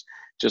space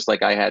just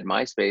like I had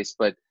my space.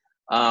 But,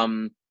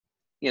 and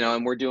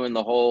we're doing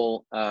the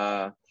whole,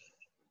 go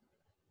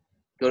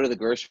to the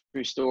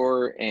grocery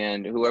store,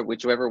 and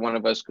whichever one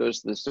of us goes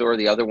to the store,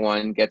 the other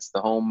one gets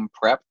the home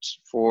prepped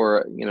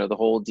for, the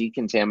whole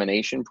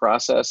decontamination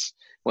process.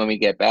 When we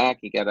get back,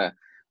 you got to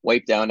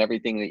wipe down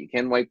everything that you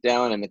can wipe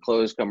down, and the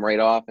clothes come right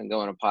off and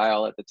go in a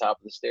pile at the top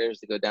of the stairs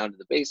to go down to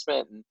the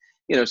basement.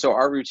 And, so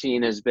our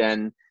routine has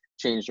been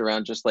changed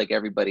around just like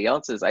everybody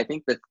else's. I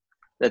think that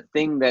the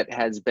thing that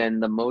has been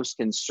the most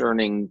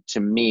concerning to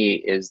me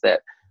is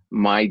that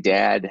my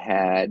dad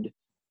had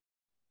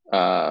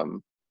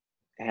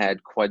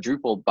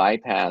quadruple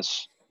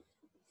bypass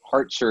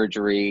heart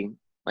surgery,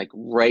 like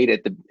right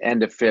at the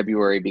end of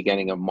February,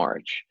 beginning of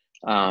March.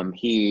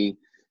 He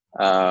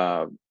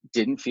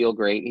didn't feel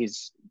great.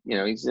 He's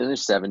in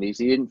his 70s.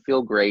 He didn't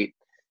feel great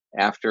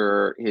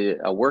after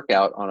a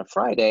workout on a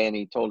Friday, and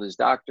he told his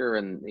doctor,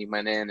 and he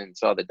went in and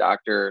saw the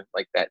doctor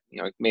like that,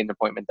 made an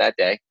appointment that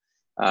day,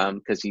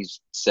 because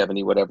he's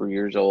 70 whatever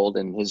years old,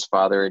 and his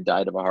father had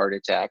died of a heart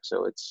attack.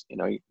 So it's,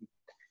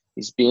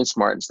 he's being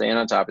smart and staying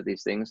on top of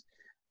these things.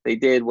 They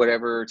did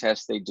whatever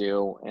tests they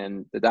do,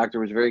 and the doctor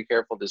was very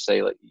careful to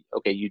say, like,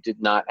 okay, you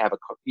did not have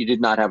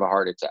a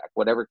heart attack.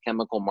 Whatever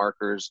chemical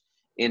markers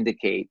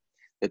indicate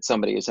that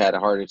somebody has had a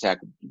heart attack,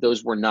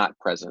 those were not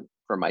present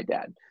for my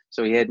dad.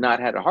 So he had not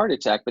had a heart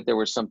attack, but there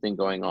was something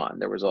going on.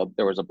 There was a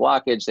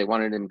blockage. They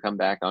wanted him to come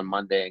back on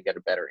Monday and get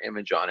a better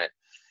image on it.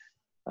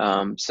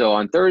 So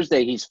on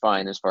Thursday, he's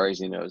fine as far as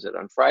he knows it.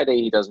 On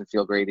Friday, he doesn't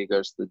feel great. He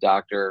goes to the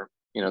doctor.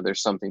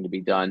 There's something to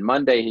be done.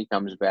 Monday, he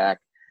comes back.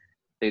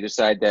 They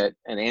decide that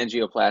an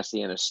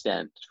angioplasty and a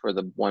stent for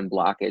the one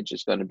blockage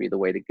is going to be the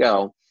way to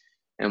go.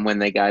 And when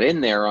they got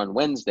in there on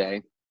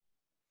Wednesday,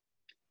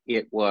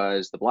 the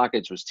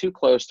blockage was too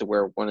close to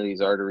where one of these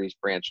arteries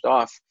branched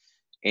off.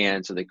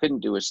 And so they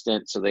couldn't do a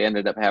stent. So they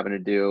ended up having to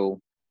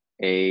do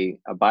a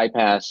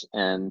bypass.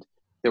 And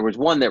there was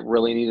one that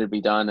really needed to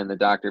be done. And the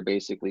doctor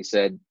basically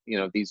said,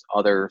 these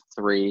other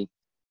three,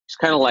 it's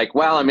kind of like,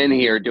 well, I'm in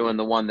here doing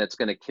the one that's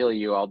going to kill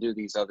you. I'll do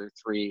these other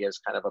three as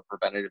kind of a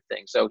preventative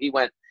thing. So he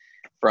went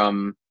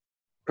from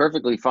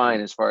perfectly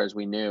fine as far as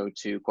we knew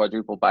to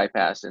quadruple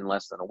bypass in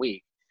less than a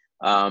week.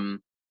 And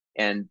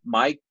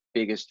my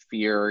biggest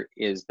fear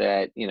is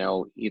that,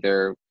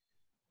 either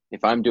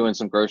if I'm doing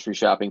some grocery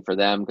shopping for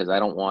them, because I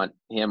don't want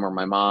him or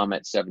my mom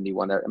at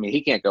 71, I mean,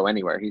 he can't go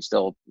anywhere. He's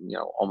still,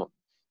 almost,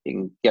 he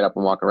can get up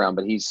and walk around,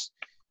 but he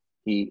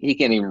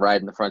can't even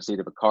ride in the front seat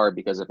of a car,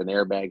 because if an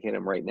airbag hit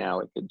him right now,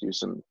 it could do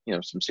some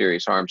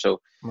serious harm. So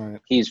right.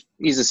 He's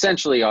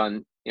essentially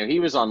on,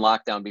 he was on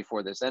lockdown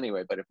before this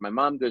anyway, but if my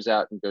mom goes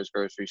out and goes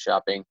grocery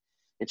shopping,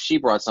 if she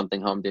brought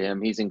something home to him,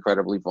 he's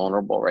incredibly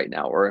vulnerable right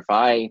now. Or if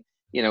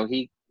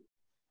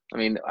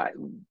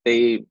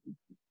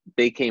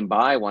they came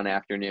by one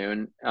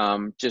afternoon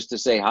just to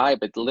say hi,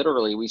 but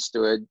literally we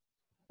stood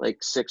like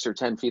 6 or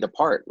 10 feet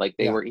apart. Like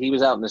he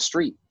was out in the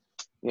street,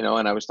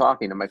 and I was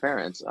talking to my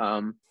parents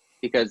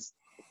because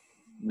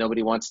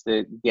nobody wants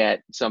to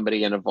get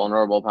somebody in a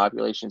vulnerable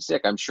population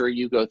sick. I'm sure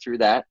you go through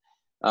that.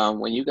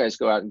 When you guys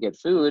go out and get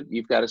food,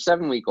 you've got a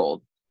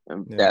 7-week-old,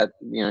 and that,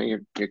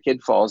 your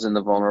kid falls in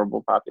the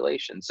vulnerable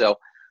population. So,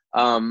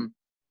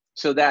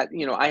 that,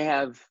 I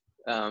have,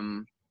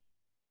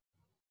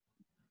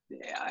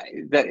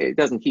 that it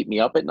doesn't keep me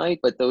up at night,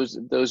 but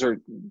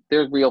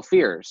they're real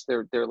fears.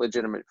 They're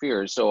legitimate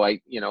fears. So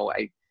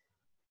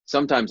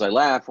sometimes I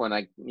laugh when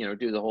I,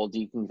 do the whole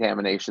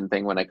decontamination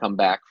thing when I come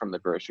back from the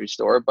grocery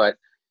store, but,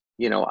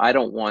 I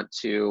don't want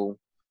to,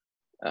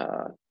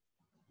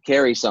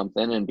 carry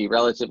something and be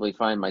relatively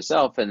fine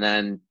myself, and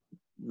then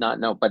not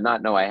know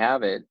I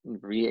have it,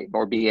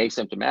 or be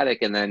asymptomatic,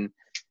 and then,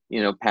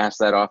 pass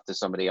that off to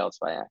somebody else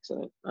by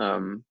accident. I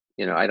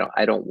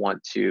don't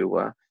want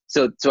to,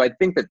 so I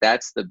think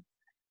that's the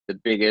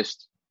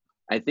biggest.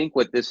 I think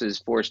what this has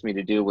forced me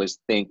to do was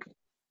think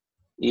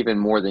even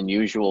more than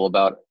usual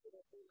about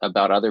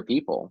other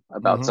people,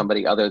 about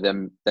somebody other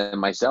than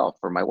myself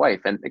or my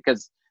wife. And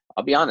because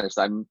I'll be honest,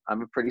 I'm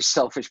a pretty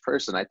selfish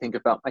person. I think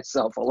about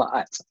myself a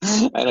lot,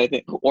 and I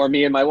think, or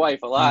me and my wife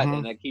a lot,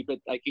 and I keep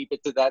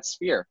it to that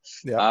sphere.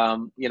 Yeah.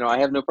 I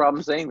have no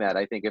problem saying that.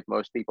 I think if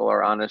most people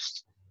are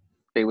honest,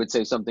 they would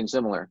say something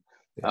similar.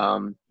 Yeah.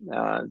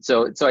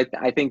 So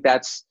I think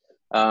that's,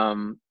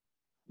 I'm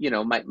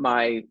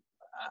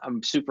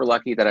super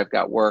lucky that I've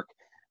got work.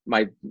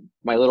 My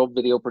little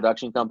video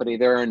production company,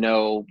 there are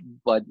no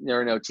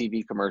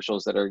TV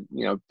commercials that are,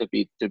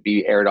 to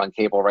be aired on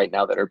cable right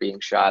now that are being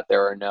shot.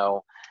 There are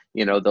no,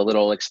 the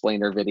little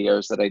explainer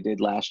videos that I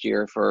did last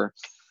year for,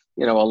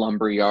 a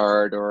lumber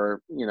yard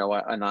or,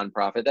 a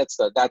nonprofit. That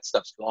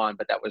stuff's gone,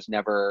 but that was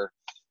never,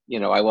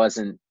 I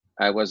wasn't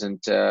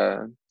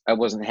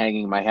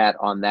hanging my hat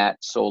on that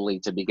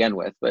solely to begin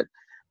with. But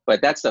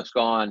but that stuff's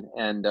gone.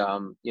 And,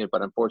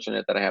 but I'm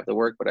fortunate that I have the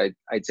work, but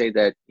I'd say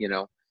that,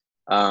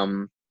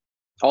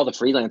 all the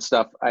freelance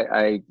stuff,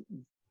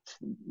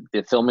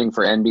 the filming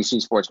for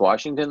NBC Sports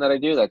Washington that I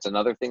do, that's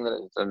another thing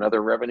it's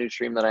another revenue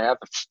stream that I have.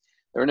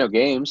 There are no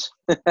games.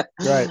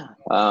 Right.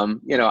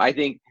 I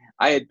think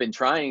I had been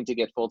trying to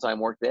get full-time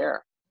work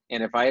there.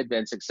 And if I had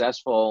been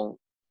successful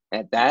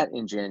at that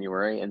in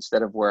January,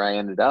 instead of where I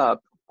ended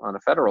up on a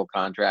federal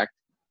contract,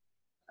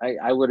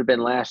 I would have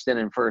been last in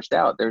and first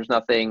out. There's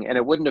nothing, and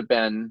it wouldn't have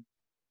been,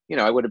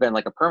 I would have been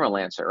like a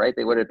permalancer, right?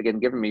 They would have been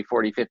giving me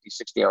 40, 50,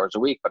 60 hours a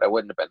week, but I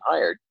wouldn't have been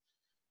hired.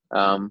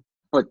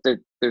 But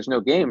there's no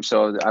game,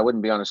 so I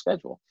wouldn't be on a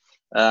schedule.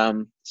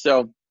 I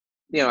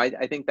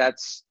think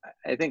that's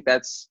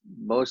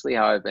mostly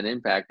how I've been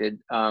impacted.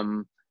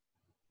 I'm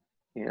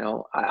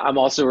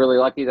also really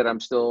lucky that I'm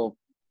still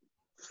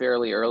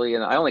fairly early,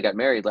 and I only got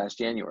married last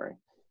January.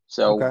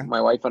 So Okay.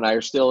 my wife and I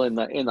are still in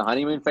the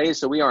honeymoon phase,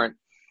 so we aren't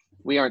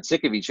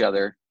sick of each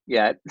other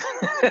yet.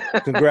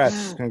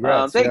 Congrats.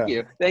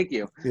 Thank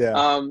you.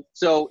 Yeah.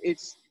 So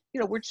it's,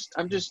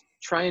 I'm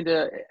trying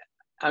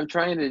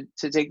to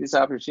take this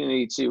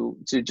opportunity to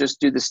just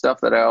do the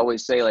stuff that I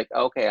always say, like,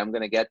 okay, I'm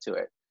going to get to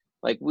it.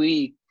 Like,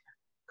 we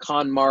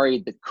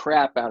KonMari'd the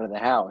crap out of the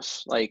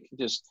house. Like,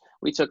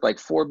 we took like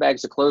 4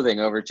 bags of clothing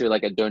over to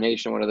like a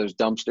donation, one of those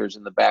dumpsters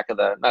in the back of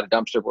not a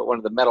dumpster, but one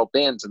of the metal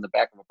bins in the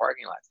back of a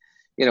parking lot.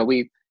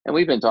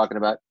 We've been talking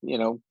about,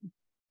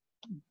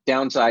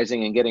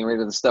 downsizing and getting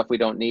rid of the stuff we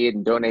don't need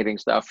and donating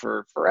stuff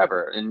for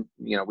forever. And,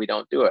 we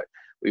don't do it.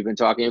 We've been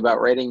talking about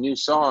writing new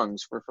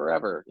songs for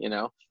forever,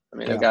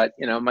 I've got,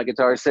 my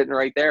guitar sitting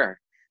right there.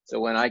 So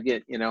when I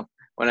get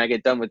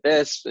done with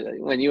this,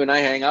 when you and I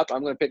hang up,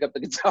 I'm going to pick up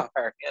the guitar,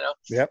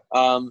 Yep.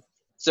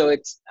 So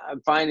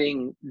I'm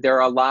finding there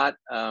are a lot,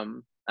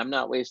 I'm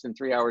not wasting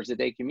 3 hours a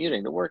day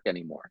commuting to work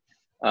anymore.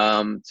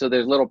 So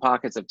there's little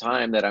pockets of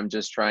time that I'm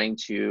just trying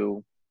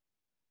to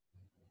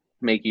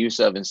make use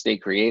of and stay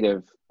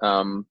creative.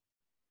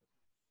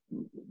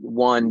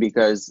 One,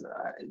 because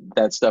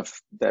that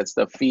stuff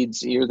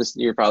feeds,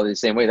 you're probably the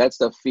same way. That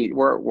stuff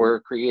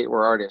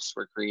we're artists,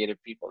 we're creative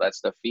people. That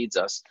stuff feeds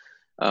us,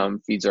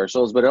 feeds our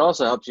souls, but it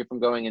also helps you from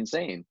going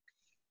insane.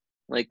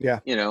 Like, Yeah.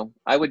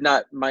 I would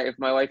not, if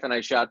my wife and I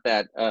shot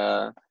that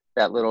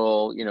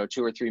little,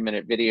 2 or 3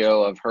 minute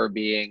video of her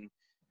being,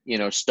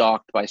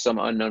 stalked by some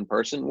unknown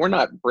person, we're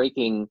not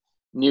breaking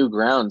new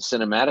ground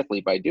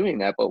cinematically by doing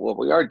that. But what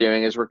we are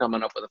doing is we're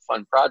coming up with a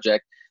fun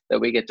project that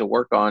we get to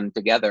work on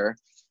together,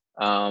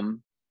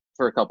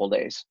 for a couple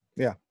days.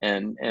 Yeah.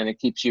 And it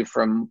keeps you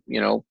from,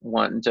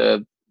 wanting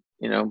to,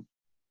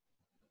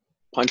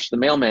 punch the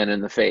mailman in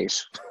the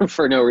face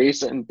for no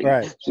reason,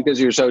 Right. because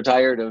you're so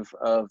tired of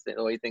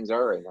the way things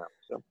are right now.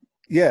 So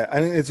Yeah,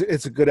 I mean,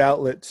 it's a good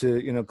outlet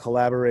to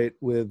collaborate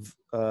with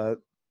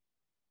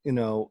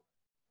your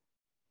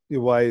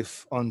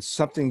wife on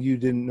something you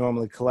didn't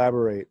normally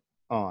collaborate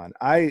on.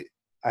 I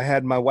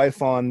had my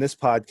wife on this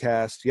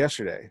podcast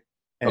yesterday,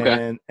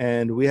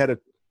 and we had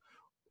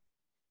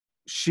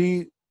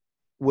she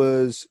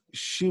was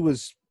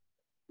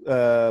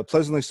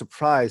pleasantly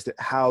surprised at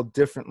how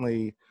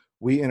differently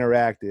we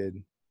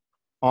interacted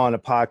on a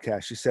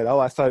podcast. She said, "Oh,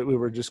 I thought we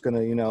were just going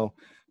to,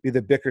 be the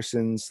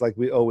Bickersons like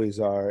we always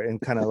are, and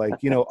kind of like,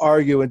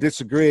 argue and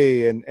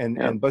disagree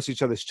and bust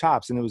each other's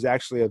chops." And it was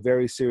actually a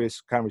very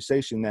serious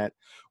conversation that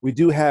we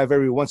do have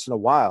every once in a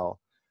while.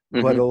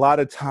 Mm-hmm. But a lot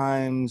of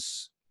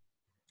times,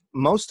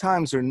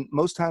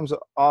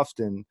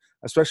 often,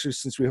 especially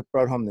since we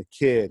brought home the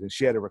kid and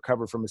she had to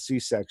recover from a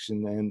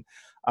C-section, and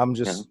I'm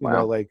just,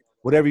 like,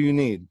 whatever you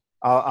need.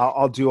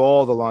 I'll do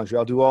all the laundry.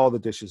 I'll do all the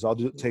dishes. I'll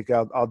do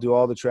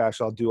all the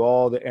trash. I'll do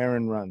all the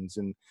errand runs,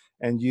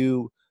 and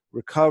you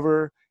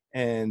recover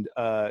and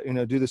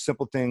do the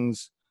simple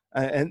things.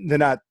 And they're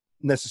not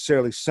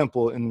necessarily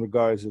simple in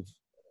regards of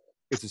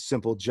it's a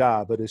simple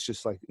job, but it's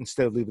just like,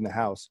 instead of leaving the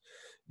house,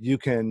 you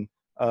can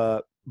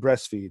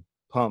breastfeed,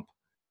 pump,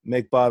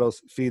 make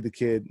bottles, feed the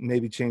kid,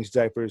 maybe change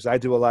diapers. I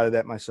do a lot of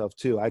that myself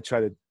too. I try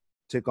to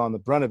take on the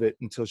brunt of it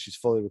until she's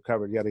fully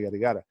recovered, yada, yada,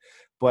 yada.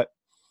 But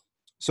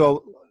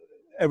so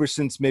ever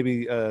since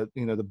maybe,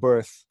 the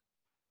birth,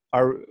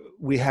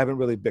 we haven't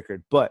really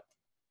bickered, but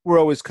we're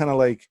always kind of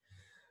like,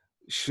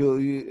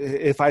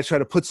 if I try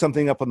to put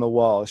something up on the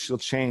wall, she'll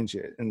change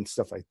it and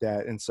stuff like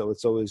that. And so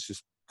it's always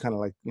just kind of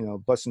like,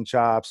 busting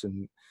chops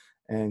and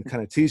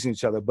kind of teasing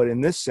each other. But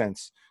in this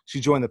sense, she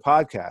joined the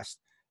podcast,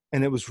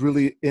 and it was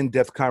really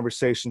in-depth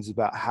conversations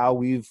about how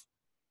we've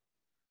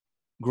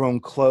grown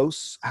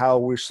close, how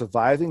we're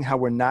surviving, how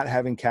we're not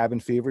having cabin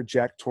fever,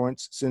 Jack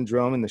Torrance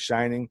syndrome in The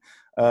Shining.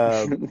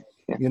 We've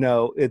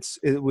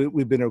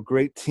been a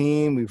great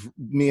team.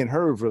 Me and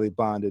her have really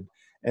bonded,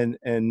 and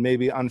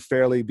maybe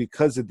unfairly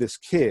because of this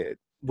kid,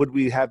 would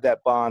we have that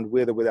bond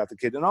with or without the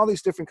kid? And all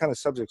these different kind of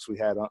subjects we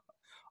had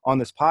on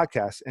this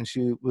podcast. And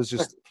she was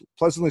just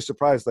pleasantly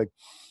surprised, like,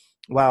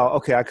 wow,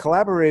 okay, I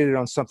collaborated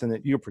on something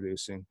that you're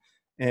producing.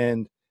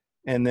 And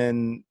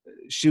then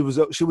she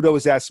would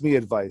always ask me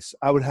advice.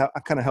 I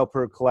kind of help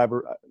her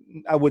collaborate.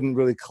 I wouldn't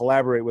really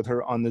collaborate with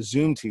her on the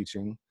Zoom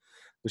teaching,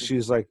 but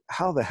she's like,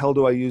 how the hell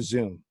do I use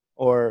Zoom?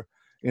 Or,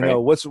 you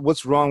know, Right.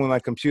 what's wrong with my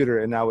computer?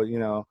 And I would, you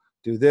know,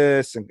 do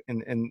this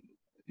and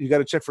you got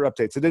to check for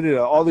updates. So they did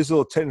all these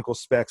little technical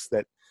specs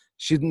that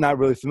she's not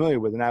really familiar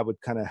with, and I would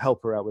kind of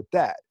help her out with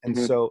that. And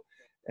Hmm. so,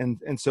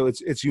 and so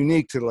it's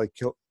unique to like,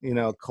 you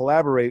know,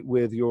 collaborate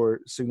with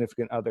your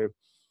significant other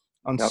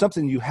on Yep.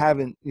 something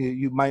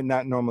you might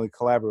not normally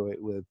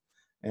collaborate with.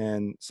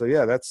 And so,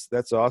 yeah,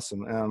 that's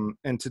awesome.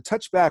 And to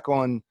touch back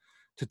on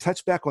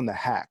the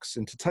hacks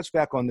and to touch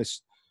back on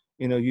this,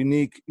 you know,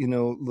 unique, you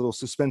know, little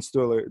suspense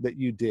thriller that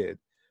you did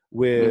Hmm.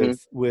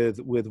 with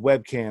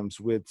webcams,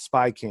 with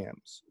spy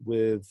cams,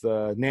 with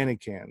nanny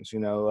cams, you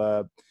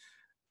know,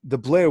 the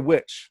Blair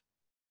Witch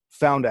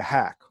found a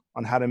hack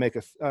on how to make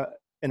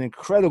an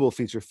incredible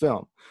feature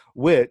film,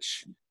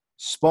 which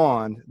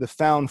spawned the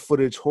found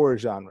footage horror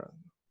genre,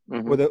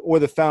 Hmm. or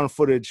the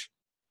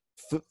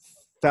f-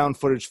 found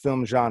footage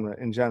film genre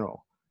in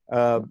general.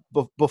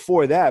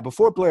 Before that,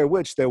 before Blair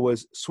Witch, there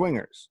was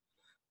Swingers.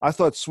 I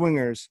thought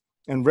Swingers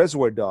and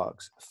Reservoir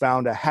Dogs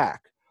found a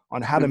hack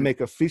on how to Hmm.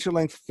 make a feature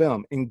length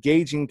film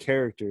engaging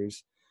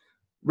characters.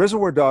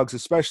 Reservoir Dogs,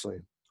 especially,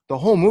 the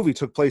whole movie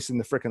took place in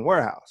the freaking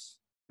warehouse.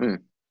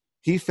 Mm.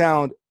 He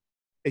found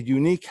a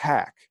unique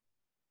hack,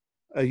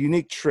 a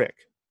unique trick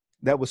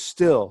that was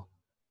still,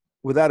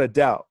 without a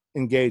doubt,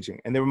 engaging.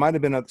 And there might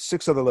have been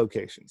 6 other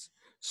locations.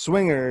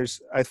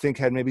 Swingers, I think,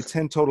 had maybe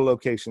 10 total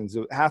locations.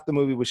 Half the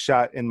movie was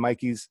shot in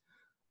Mikey's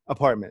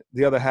apartment.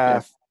 The other Yeah.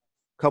 half,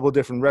 a couple of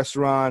different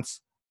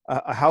restaurants,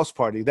 a house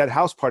party. That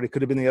house party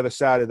could have been the other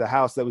side of the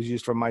house that was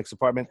used for Mike's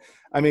apartment.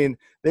 I mean,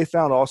 they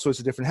found all sorts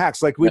of different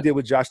hacks, like we Yeah. did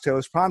with Josh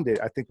Taylor's prom date.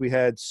 I think we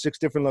had 6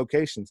 different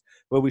locations,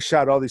 but we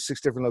shot all these 6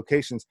 different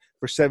locations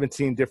for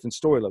 17 different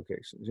story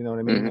locations. You know what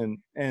I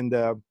mean?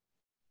 Hmm.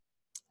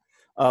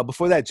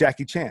 Before that,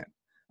 Jackie Chan.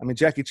 I mean,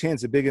 Jackie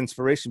Chan's a big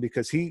inspiration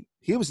because he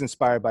was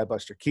inspired by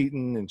Buster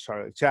Keaton and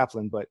Charlie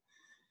Chaplin, but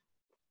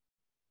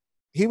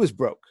he was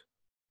broke.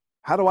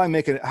 How do I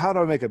make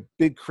a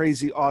big,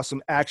 crazy,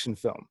 awesome action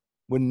film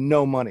with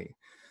no money?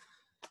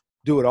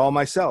 Do it all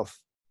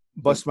myself,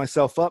 bust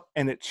myself up,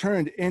 and it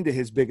turned into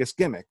his biggest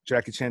gimmick.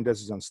 Jackie Chan does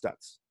his own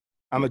stunts.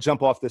 I'm gonna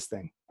jump off this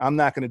thing. I'm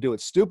not gonna do it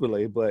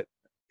stupidly, but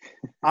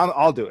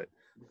I'll do it.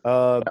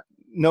 Uh,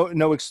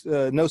 no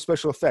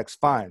special effects.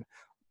 Fine.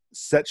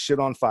 Set shit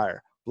on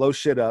fire, blow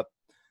shit up,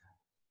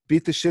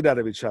 beat the shit out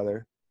of each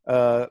other.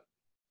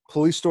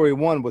 Police Story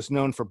 1 was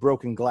known for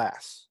broken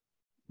glass.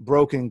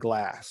 Broken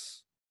glass.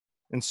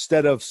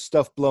 Instead of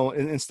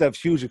instead of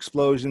huge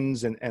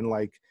explosions and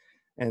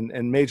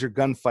major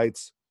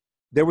gunfights,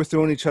 they were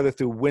throwing each other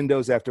through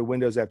windows after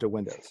windows after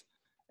windows.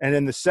 And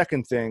in the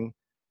second thing,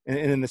 and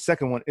in the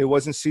second one, it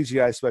wasn't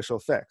CGI special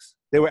effects.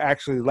 They were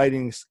actually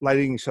lighting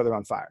each other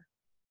on fire.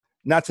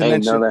 Not to I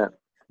didn't know mention, that.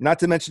 not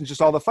to mention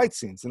just all the fight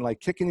scenes and like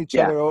kicking each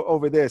Yeah. other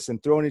over this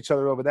and throwing each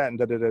other over that and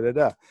da da da da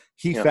da.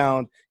 He Yeah.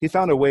 found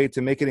a way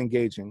to make it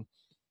engaging,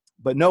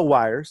 but no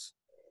wires.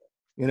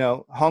 You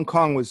know, Hong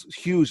Kong was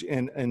huge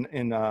in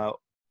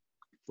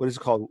what is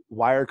it called?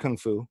 Wire kung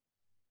fu.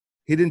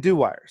 He didn't do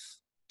wires,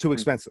 too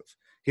expensive.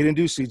 He didn't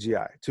do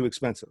CGI, too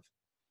expensive.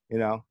 You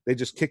know, they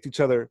just kicked each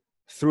other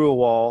through a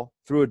wall,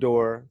 through a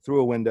door,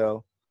 through a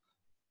window,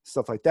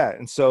 stuff like that.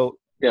 And so,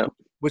 Yeah.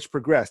 which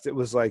progressed. It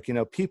was like, you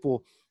know,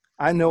 people,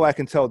 I know I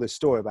can tell this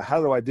story, but how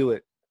do I do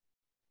it?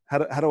 How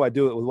do I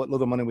do it with what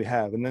little money we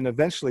have? And then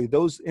eventually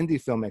those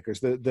indie filmmakers,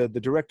 the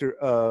director,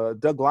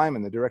 Doug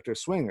Lyman, the director of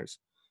Swingers,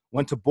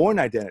 went to Born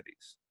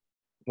Identities,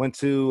 went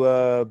to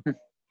a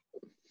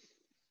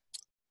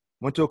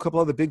couple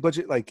other big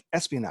budget like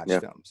espionage Yeah.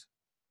 films.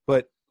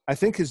 But I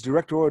think his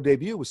directorial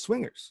debut was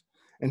Swingers.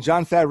 And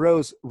Jon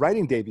Favreau's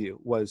writing debut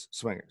was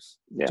Swingers.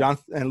 Yeah.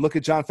 And look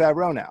at Jon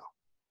Favreau now,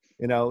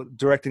 you know,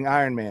 directing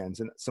Iron Man's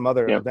and some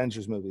other Yeah.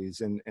 Avengers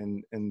movies, and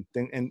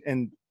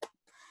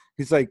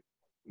he's like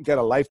got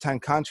a lifetime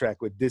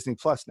contract with Disney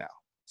Plus now.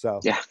 So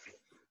Yeah.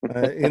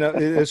 you know,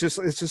 it's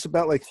just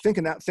about like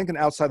thinking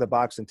outside the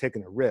box and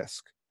taking a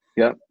risk.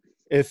 Yeah.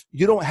 If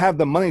you don't have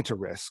the money to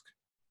risk,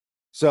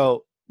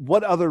 so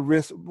what other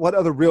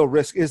real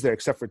risk is there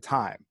except for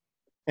time?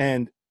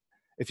 And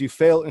if you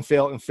fail and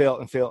fail and fail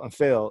and fail and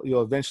fail,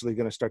 you're eventually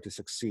going to start to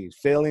succeed.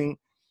 Failing,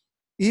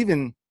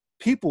 even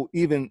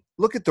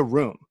look at The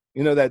Room.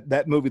 You know,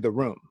 that movie, The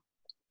Room,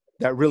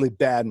 that really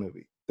bad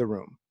movie, The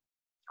Room.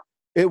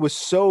 It was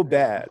so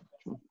bad.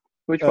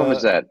 Which one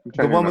was that? I'm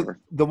trying to remember.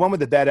 The one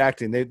with the bad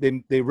acting.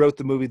 They wrote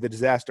the movie The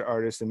Disaster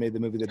Artist and made the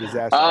movie The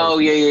Disaster Oh,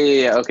 Artist.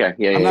 yeah. Okay.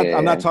 Yeah.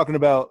 I'm not talking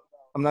about.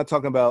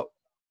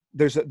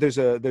 There's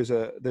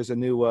a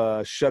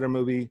new Shudder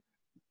movie,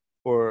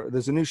 or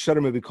there's a new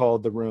Shudder movie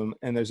called The Room,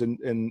 and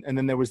and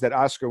then there was that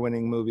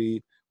Oscar-winning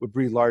movie with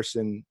Brie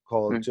Larson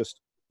called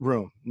just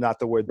Room, not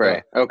the word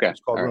Right. the. Okay.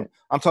 It's called All Room. right.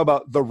 I'm talking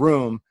about The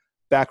Room,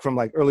 back from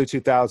like early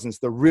 2000s.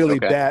 The really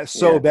Okay. bad,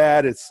 so Yeah.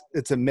 bad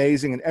it's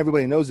amazing, and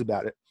everybody knows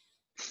about it.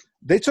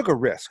 They took a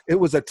risk. It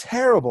was a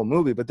terrible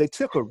movie, but they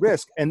took a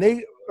risk, and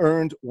they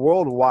earned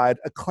worldwide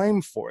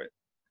acclaim for it,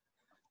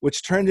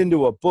 which turned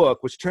into a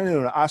book, which turned into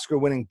an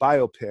Oscar-winning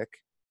biopic.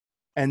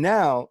 And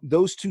now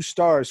those two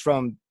stars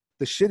from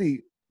the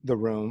shitty The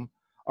Room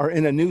are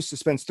in a new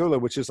suspense thriller,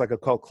 which is like a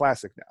cult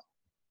classic now.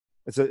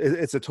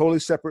 It's a totally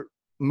separate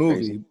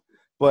movie, Crazy.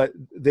 but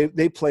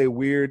they play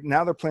weird.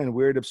 Now they're playing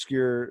weird,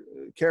 obscure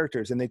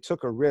characters, and they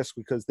took a risk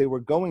because they were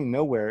going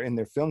nowhere in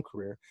their film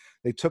career.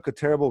 They took a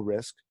terrible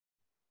risk,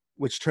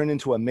 which turned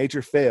into a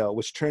major fail,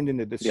 which turned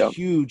into this Yep.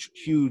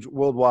 huge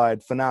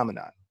worldwide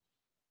phenomenon.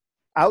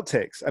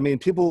 Outtakes. I mean,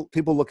 people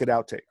look at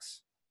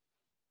outtakes,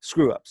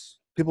 screw ups.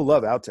 People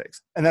love outtakes,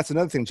 and that's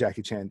another thing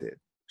Jackie Chan did.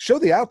 Show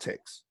the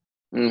outtakes.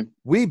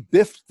 We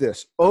biffed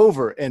this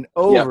over and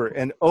over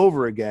and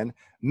over again.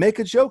 Make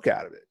a joke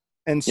out of it.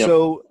 And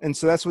so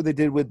that's what they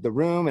did with The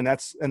Room, and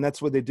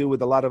that's what they do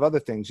with a lot of other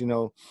things. You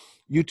know,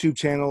 YouTube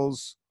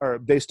channels are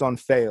based on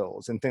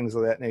fails and things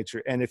of that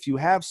nature. And if you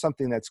have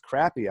something that's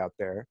crappy out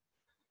there,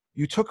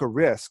 you took a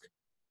risk,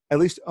 at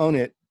least own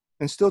it,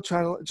 and still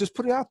try to just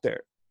put it out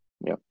there.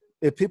 Yep.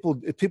 If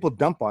people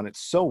dump on it,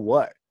 so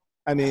what?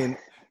 I mean,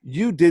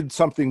 you did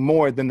something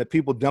more than the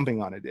people dumping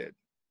on it did.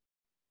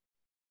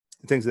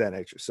 Things of that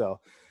nature. So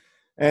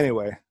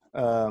anyway,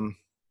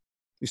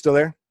 you still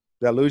there?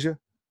 Did I lose you?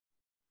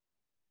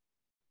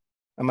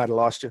 I might have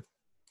lost you.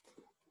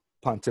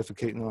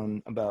 Pontificating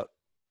on about,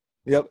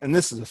 yep, and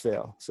this is a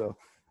fail. So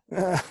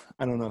I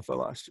don't know if I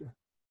lost you.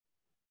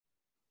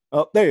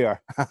 Oh, there you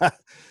are.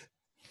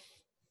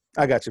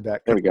 I got you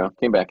back. There we go.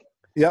 Came back.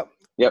 Yep.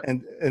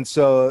 And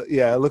so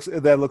yeah,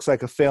 that looks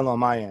like a fail on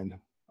my end,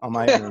 on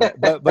my internet.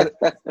 but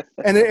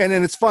and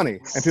then it's funny,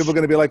 and people are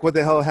going to be like, "What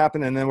the hell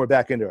happened?" And then we're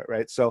back into it,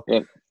 right? So,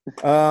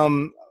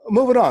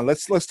 moving on.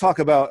 Let's talk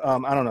about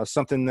I don't know,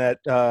 something that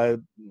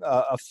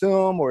a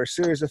film or a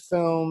series of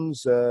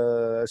films,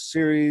 a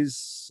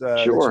series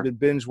that you've been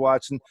binge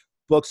watching,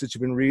 books that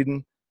you've been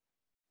reading.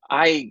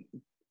 I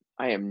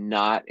am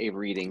not a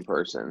reading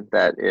person.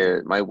 That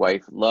is, my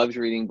wife loves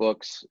reading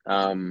books.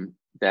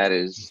 That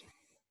is,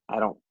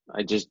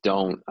 I just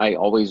don't.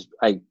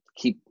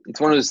 It's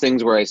one of those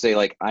things where I say,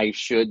 like, I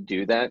should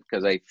do that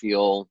because I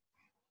feel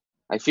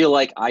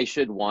like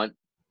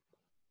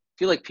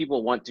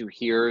people want to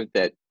hear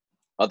that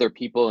other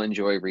people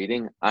enjoy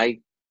reading.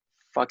 I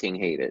fucking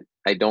hate it.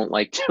 I don't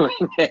like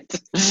doing it.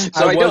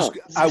 So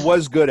I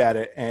was good at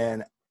it,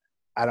 and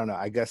I don't know.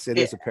 I guess it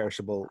is a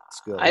perishable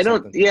skill. I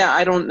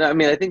don't. I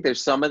mean, I think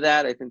there's some of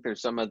that. I think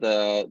there's some of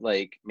the,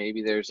 like,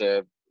 maybe there's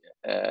an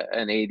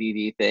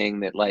ADD thing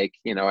that, like,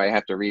 you know, I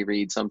have to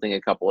reread something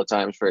a couple of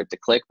times for it to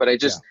click. But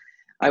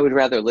I would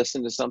rather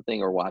listen to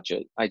something or watch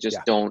it. I just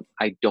don't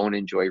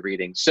enjoy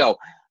reading. So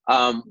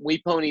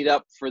we ponied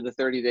up for the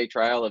 30-day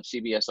trial of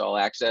CBS All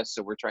Access.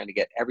 So we're trying to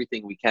get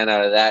everything we can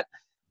out of that.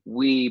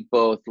 We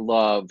both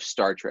love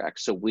Star Trek.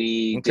 So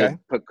we did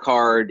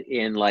Picard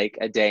in like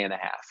a day and a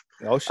half.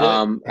 Oh,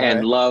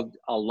 shit. Loved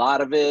a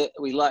lot of it.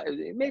 We loved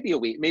maybe a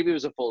week, maybe it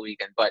was a full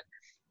weekend, but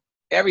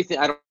everything.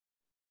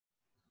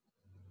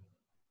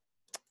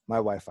 My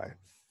Wi-Fi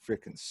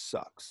freaking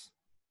sucks.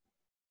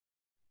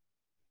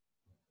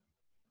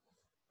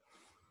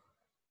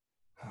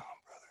 Oh,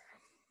 brother.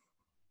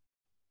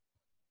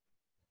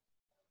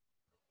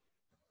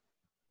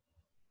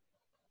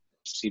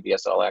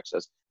 CBS All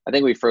Access. I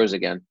think we froze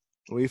again.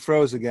 All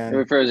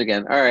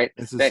right.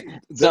 This is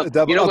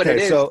double. You know what it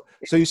is? So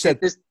you said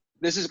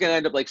this is going to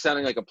end up like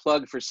sounding like a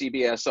plug for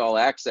CBS All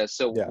Access.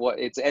 So what?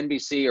 It's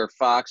NBC or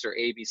Fox or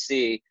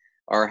ABC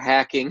are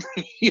hacking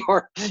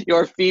your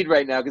feed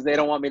right now because they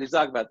don't want me to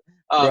talk about it.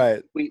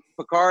 Right. We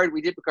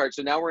did Picard.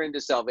 So now we're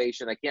into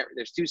Salvation.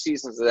 There's 2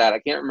 seasons of that. I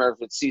can't remember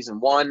if it's season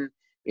 1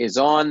 is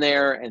on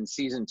there and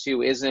season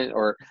 2 isn't,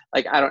 or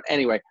like,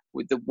 anyway,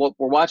 we're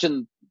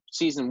watching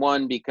season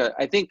 1 because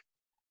I think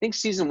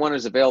season 1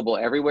 is available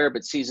everywhere,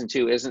 but season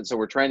 2 isn't. So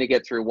we're trying to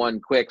get through 1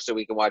 quick so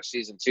we can watch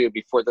season 2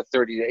 before the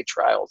 30-day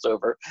trial's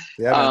over.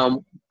 Yeah,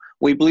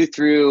 we blew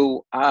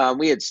through,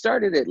 we had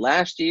started it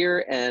last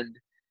year and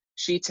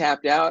she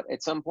tapped out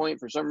at some point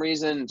for some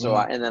reason. So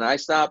and then I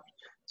stopped.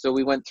 So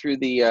we went through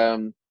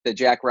the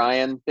Jack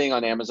Ryan thing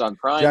on Amazon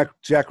Prime.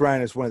 Jack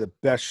Ryan is one of the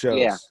best shows.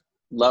 Yeah,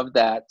 loved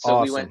that. So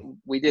awesome.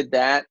 we did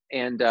that,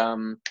 and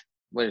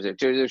what is it?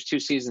 There's 2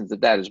 seasons of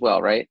that as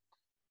well, right?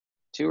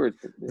 2 or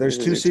there's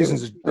 2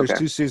 seasons. There's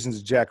 2 seasons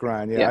of Jack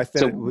Ryan.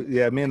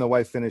 Yeah, me and the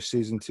wife finished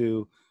season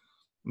 2.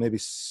 Maybe,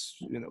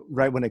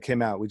 right when it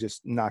came out, we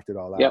just knocked it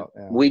all out.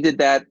 Yeah. We did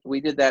that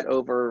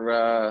over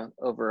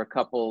a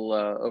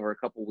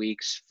couple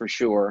weeks for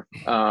sure.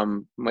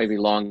 Maybe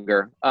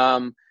longer.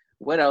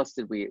 What else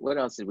did we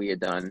have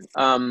done?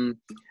 While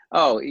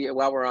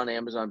we're on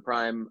Amazon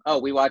Prime,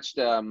 we watched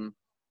in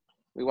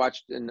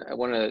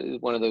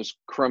one of those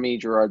crummy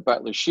Gerard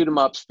Butler shoot 'em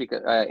ups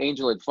because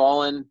Angel Has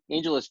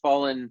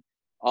Fallen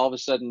all of a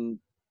sudden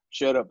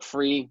showed up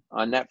free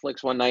on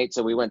Netflix one night,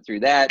 so we went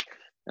through that.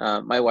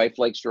 My wife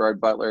likes Gerard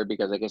Butler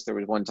because I guess there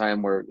was one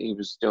time where he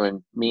was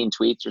doing mean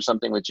tweets or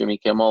something with Jimmy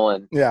Kimmel,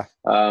 and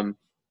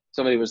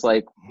somebody was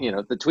like,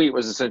 the tweet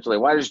was essentially,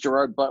 why does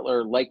Gerard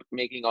Butler like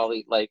making all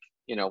these, like,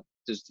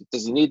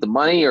 does he need the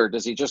money or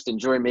does he just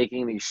enjoy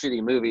making these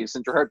shitty movies?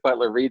 And Gerard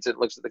Butler reads it,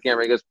 looks at the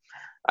camera, he goes,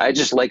 I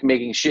just like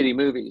making shitty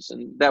movies,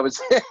 and that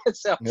was it.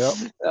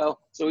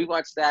 So we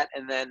watched that,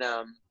 and then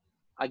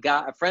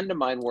a friend of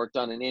mine worked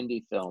on an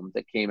indie film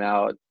that came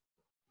out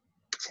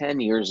 10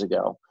 years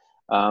ago.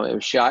 It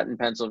was shot in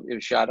Pennsylvania. It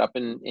was shot up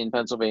in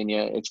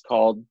Pennsylvania. It's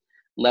called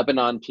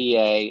Lebanon, PA,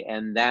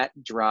 and that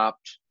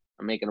dropped.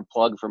 I'm making a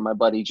plug for my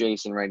buddy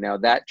Jason right now.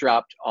 That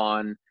dropped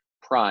on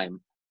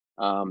Prime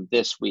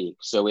this week,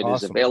 so it is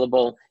Awesome.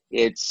 available.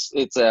 It's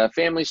a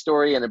family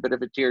story and a bit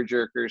of a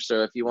tearjerker.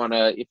 So if you want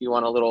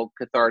a little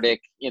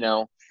cathartic,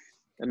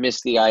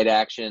 misty-eyed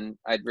action,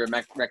 I'd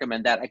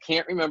recommend that. I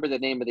can't remember the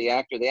name of the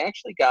actor. They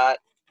actually got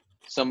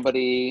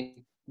somebody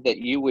that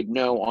you would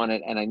know on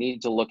it, and I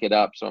need to look it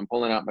up. So I'm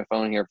pulling out my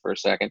phone here for a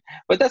second.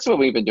 But that's what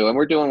we've been doing.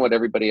 We're doing what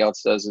everybody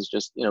else does, is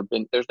just,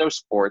 there's no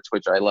sports,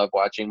 which I love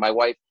watching.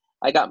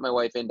 I got my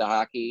wife into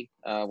hockey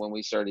when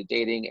we started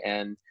dating,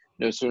 and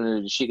no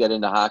sooner did she get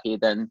into hockey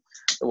than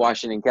the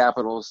Washington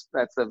Capitals,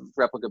 that's the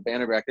replica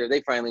banner back there,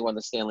 they finally won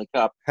the Stanley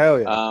Cup.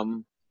 Hell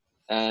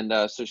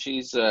yeah. So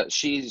she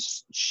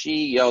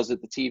yells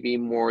at the TV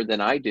more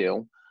than I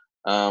do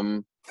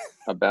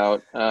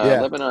about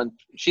Lebanon.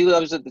 She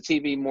loves at the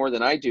TV more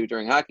than I do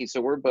during hockey.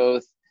 So we're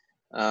both,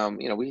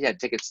 we had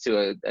tickets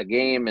to a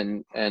game,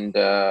 and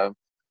I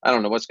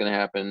don't know what's going to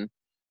happen.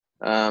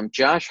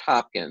 Josh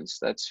Hopkins,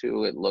 that's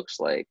who it looks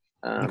like.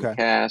 Okay.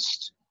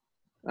 Cast.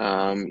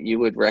 You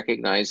would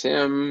recognize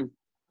him.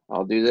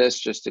 I'll do this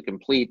just to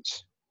complete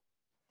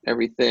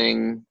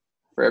everything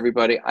for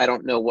everybody. I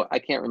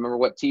can't remember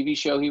what TV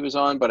show he was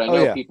on, but I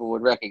know people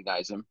would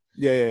recognize him.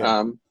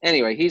 Yeah.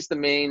 Anyway, he's the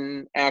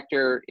main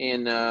actor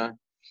in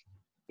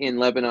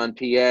Lebanon,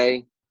 PA.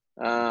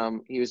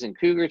 He was in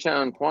Cougar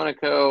Town,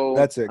 Quantico.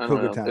 That's it,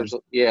 Cougar Town.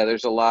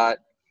 There's a lot.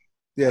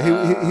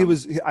 Yeah, he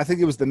was. I think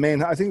he was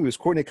he was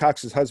Courtney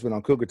Cox's husband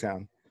on Cougar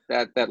Town.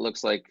 That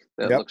looks like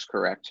looks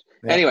correct.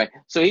 Yep. Anyway,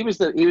 so he was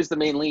the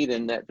main lead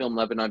in that film,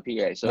 Lebanon,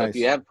 PA. So if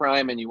you have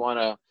Prime and you want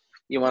a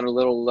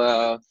little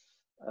a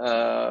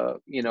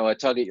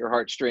tug at your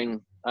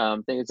heartstring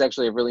thing, it's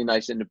actually a really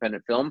nice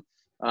independent film.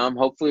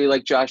 Hopefully,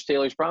 like Josh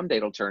Taylor's Prom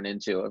Date will turn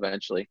into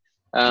eventually.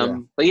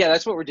 But yeah,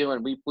 that's what we're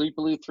doing. We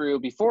blew through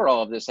before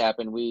all of this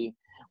happened. We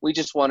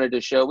just wanted to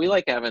show, we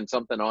like having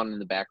something on in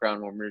the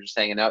background when we're just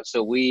hanging out.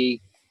 So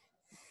we,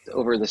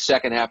 over the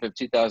second half of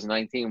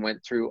 2019,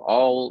 went through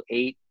all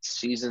 8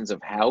 seasons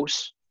of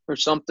House or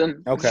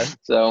something. Okay.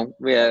 So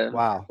yeah.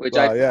 Wow. Which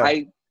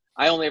I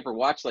only ever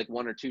watched like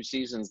 1 or 2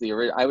 seasons.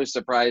 I was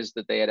surprised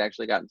that they had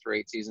actually gotten through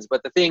 8 seasons.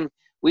 But the thing,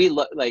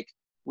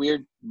 we're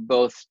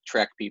both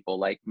Trek people.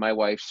 Like my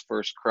wife's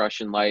first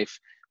crush in life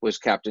was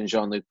Captain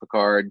Jean-Luc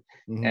Picard.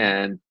 Mm-hmm.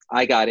 And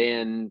I got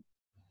in,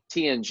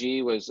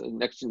 TNG was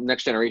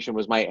Next Generation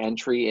was my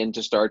entry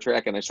into Star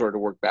Trek, and I sort of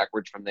worked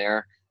backwards from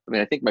there. I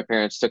mean, I think my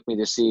parents took me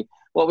to see,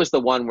 what was the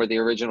one where the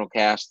original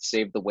cast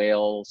saved the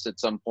whales at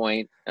some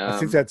point? I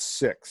think that's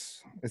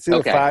 6. It's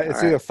either 5.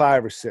 It's either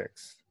 5 or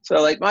 6. So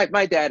like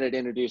my dad had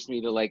introduced me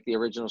to like the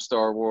original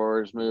Star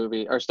Wars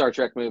movie or Star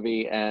Trek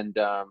movie and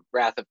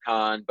Wrath of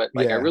Khan, but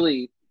like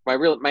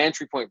my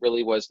entry point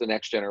really was the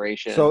Next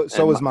Generation.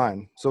 So was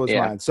mine. So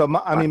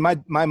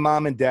my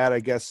mom and dad, I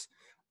guess,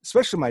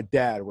 especially my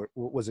dad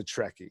was a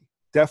Trekkie,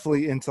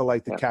 definitely into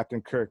like the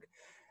Captain Kirk.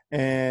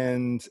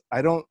 And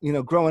I don't,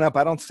 growing up,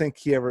 I don't think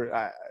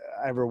I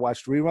ever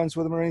watched reruns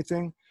with him or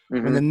anything.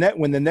 Mm-hmm.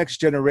 When the Next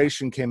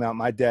Generation came out,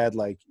 my dad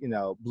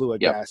blew a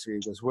gasket.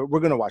 He goes, "We're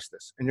going to watch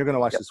this, and you're going to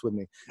watch this with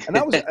me." And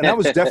I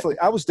was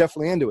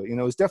definitely into it.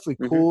 It was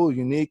definitely cool,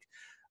 unique.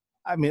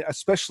 I mean,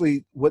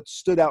 especially what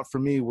stood out for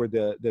me were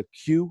the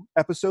Q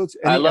episodes.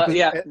 Any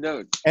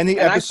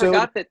episode.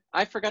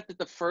 I forgot that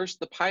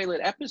the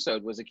pilot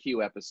episode was a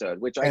Q episode,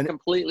 which I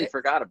completely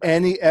forgot about.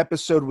 Any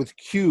episode with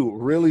Q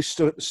really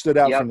stood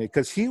out for me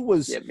because he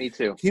was. Yeah, me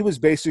too. He was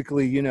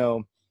basically,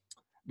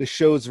 the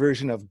show's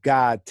version of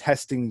God,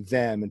 testing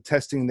them and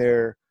testing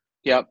their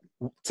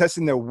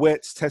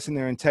wits, testing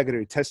their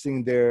integrity,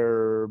 testing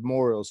their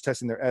morals,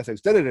 testing their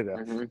ethics,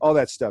 all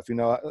that stuff.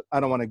 I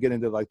don't want to get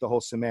into like the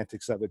whole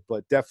semantics of it,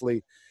 but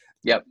definitely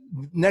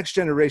Next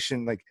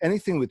Generation, like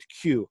anything with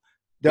Q,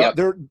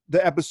 the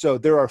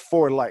episode, there are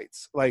 4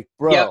 lights, like,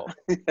 bro,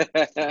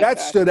 that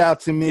stood out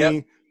to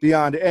me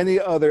beyond any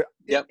other.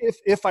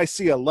 If I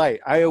see a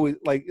light, I always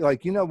like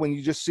when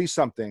you just see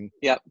something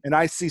and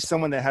I see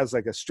someone that has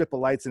like a strip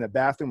of lights in a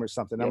bathroom or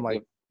something, I'm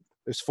like,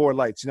 there's 4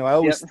 lights. I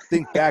always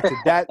think back to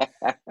that.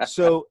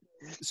 So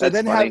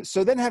then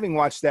having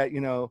watched that,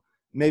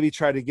 maybe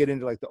try to get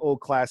into like the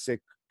old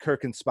classic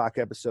Kirk and Spock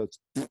episodes,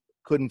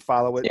 couldn't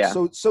follow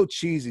it. So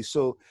cheesy.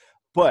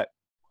 But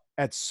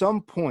at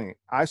some point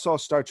I saw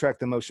Star Trek,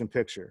 the motion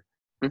picture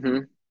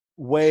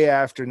way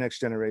after Next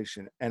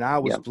Generation. And I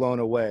was blown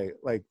away.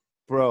 Like,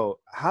 bro,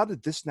 how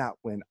did this not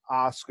win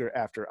Oscar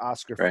after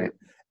Oscar for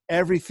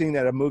everything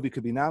that a movie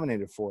could be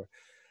nominated for?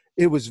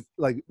 It was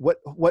like what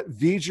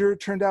V'ger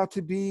turned out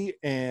to be,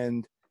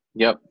 and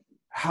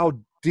how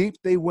deep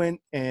they went,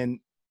 and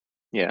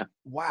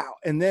wow.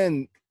 And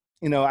then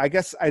I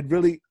guess I'd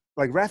really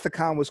like Wrath of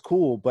Khan was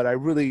cool, but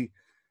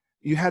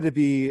you had to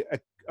be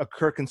a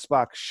Kirk and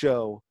Spock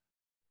show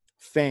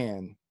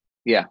fan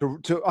Yeah.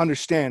 to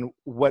understand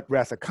what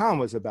Wrath of Khan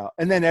was about.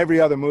 And then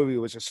every other movie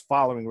was just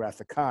following Wrath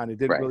of Khan. It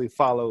didn't Right. really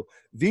follow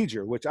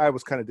V'ger, which I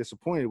was kind of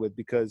disappointed with,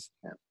 because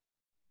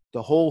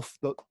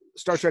the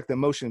Star Trek the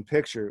motion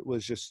picture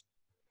was just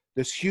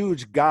this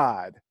huge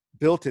god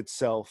built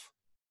itself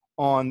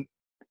on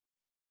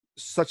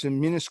such a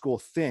minuscule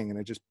thing, and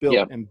it just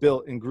built and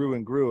built and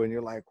grew, and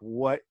you're like,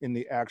 what in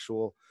the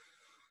actual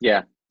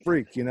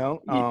freak, you know?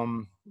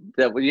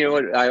 That, you know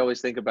what I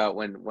always think about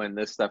when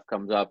this stuff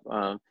comes up,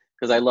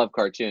 because I love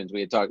cartoons.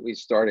 We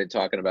started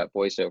talking about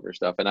voiceover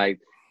stuff, and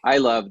I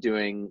love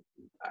doing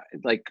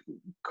like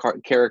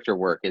character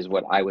work is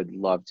what I would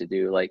love to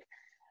do. Like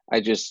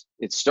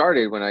it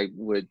started when I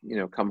would,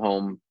 come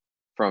home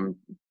from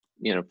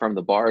from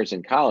the bars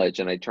in college,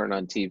 and I turn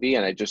on TV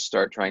and I just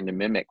start trying to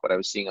mimic what I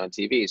was seeing on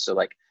TV. So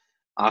like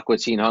Aqua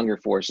Teen Hunger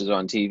Force is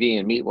on TV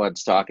and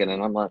Meatwad's talking,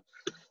 and I'm like,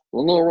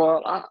 well, you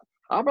know what?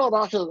 I bet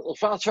I could,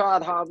 if I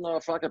tried hard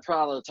enough, I could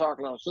probably talk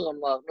like him.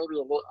 Like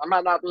maybe I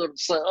might not be able to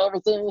say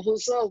everything he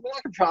says, but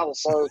I could probably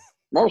say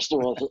most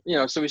of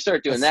it. So we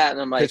start doing that,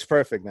 and I'm like, it's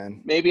perfect,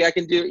 man. Maybe I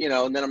can do,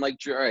 and then I'm like,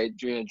 all right,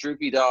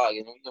 Droopy Dog,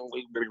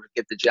 we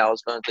get the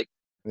jowls going. It's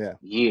like,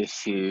 yes,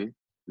 sir,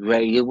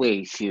 right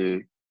away,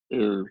 sir.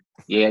 Oh,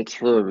 yeah, it's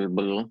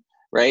horrible,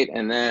 right?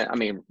 And then I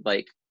mean,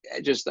 like, I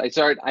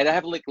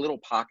have like little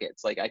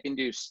pockets. Like I can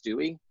do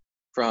Stewie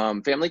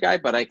from Family Guy,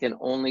 but I can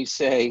only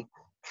say,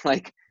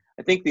 like,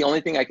 I think the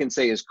only thing I can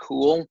say is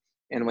cool.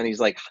 And when he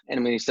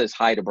says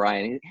hi to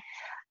Brian,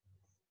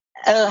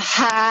 oh,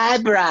 hi,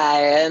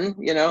 Brian,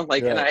 and I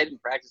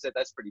didn't practice it.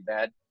 That's pretty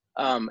bad,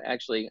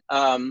 actually.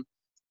 But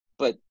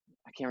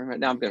I can't remember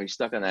now. I'm going to be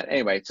stuck on that.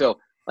 Anyway, so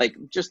like,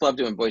 just love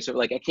doing voiceover.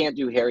 Like, I can't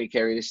do Harry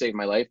Carey to save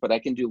my life, but I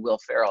can do Will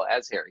Ferrell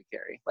as Harry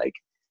Carey. Like,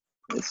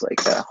 it's like,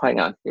 hang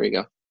on, here we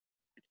go.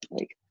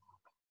 Like,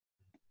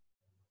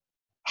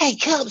 hey,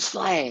 Cubs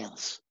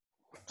fans,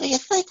 do you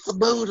think the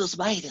moon is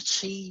made of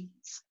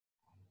cheese?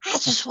 I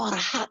just want a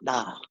hot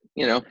dog.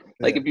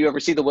 Like if you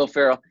ever see the Will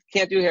Ferrell,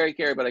 can't do Harry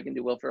Carey, but I can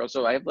do Will Ferrell.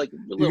 So I have like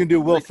you can do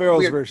Will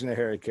Ferrell's version of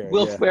Harry Carey.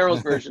 Will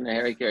Ferrell's version of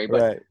Harry Carey,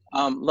 but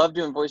love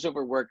doing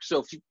voiceover work.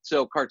 So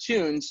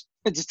cartoons,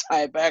 to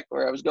tie it back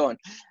where I was going.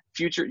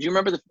 Do you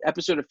remember the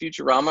episode of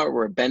Futurama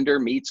where Bender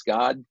meets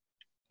God?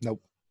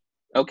 Nope.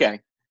 Okay.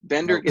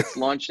 Bender gets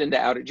launched into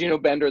outer. Do you know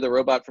Bender, the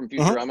robot from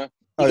Futurama?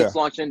 He gets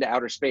launched into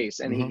outer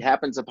space, and he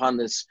happens upon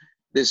this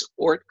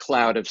Oort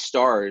cloud of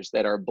stars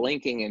that are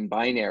blinking in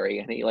binary,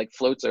 and he like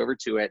floats over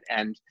to it,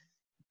 and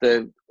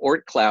the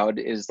Oort cloud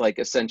is like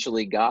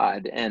essentially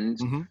God, and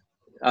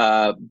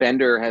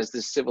Bender has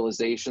this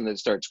civilization that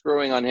starts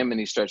growing on him, and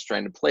he starts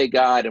trying to play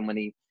God, and when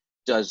he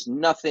does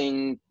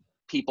nothing,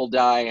 people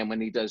die, and when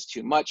he does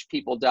too much,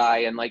 people die,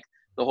 and like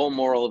the whole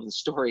moral of the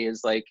story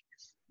is like,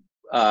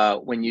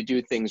 when you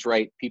do things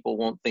right, people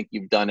won't think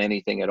you've done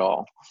anything at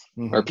all,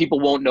 or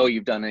people won't know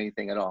you've done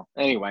anything at all.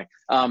 Anyway,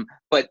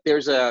 but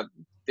there's a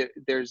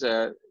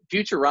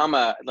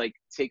Futurama, like,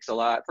 takes a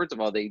lot. First of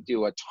all, they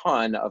do a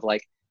ton of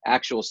like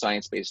actual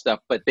science-based stuff,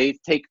 but they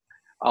take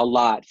a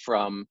lot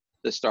from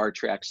the Star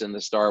Treks and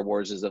the Star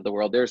Warses of the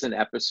world. There's an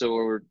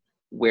episode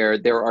where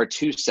there are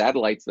two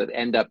satellites that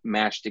end up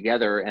mashed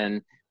together,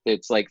 and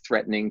it's like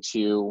threatening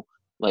to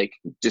like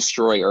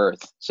destroy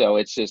Earth. So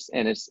it's just,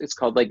 and it's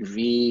called like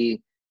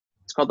V-Giny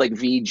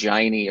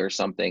or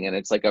something, and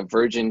it's like a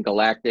Virgin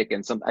Galactic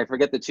and I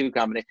forget the two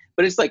combination,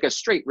 but it's like a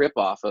straight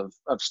ripoff of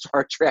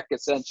Star Trek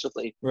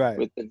essentially,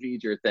 with the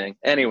V'ger thing.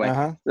 Anyway,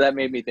 so that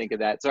made me think of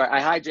that. So I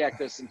hijacked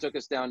this and took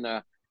us down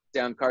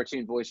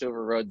cartoon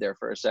voiceover road there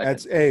for a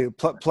second. That's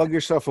plug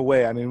yourself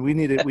away. I mean, we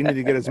need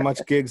to get as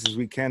much gigs as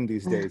we can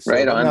these days. So,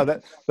 right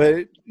on.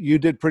 But you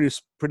did pretty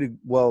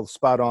well,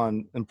 spot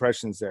on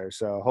impressions there.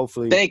 So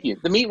hopefully, thank you.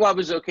 The Meatwad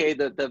was okay.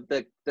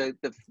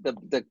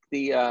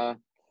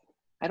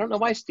 I don't know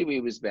why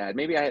Stewie was bad.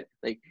 Maybe I had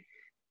like,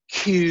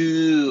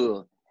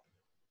 cool.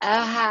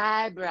 Oh,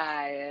 hi,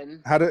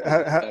 Brian.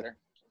 That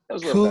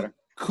was a little better.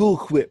 Cool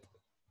whip.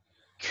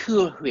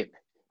 Cool whip.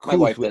 My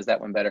wife does that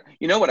one better.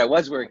 You know what I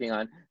was working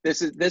on?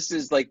 This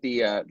is like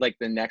the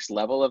next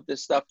level of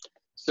this stuff.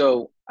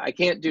 So I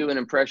can't do an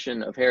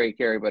impression of Harry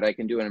Carey, but I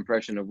can do an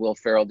impression of Will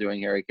Ferrell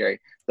doing Harry Carey.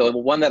 The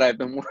one that I've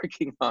been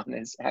working on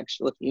is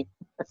actually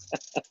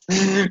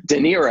De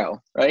Niro,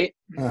 right?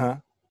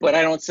 But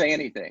I don't say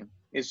anything.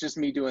 It's just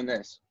me doing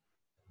this.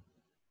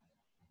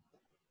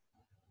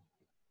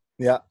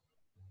 Yeah.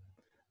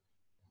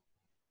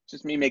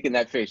 Just me making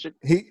that face.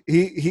 He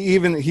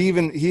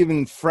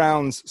even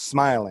frowns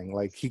smiling,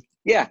 like he.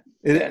 Yeah.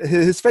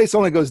 His face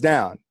only goes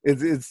down.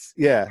 It's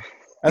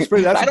That's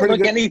pretty. That's I don't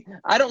pretty look good.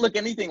 I don't look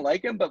anything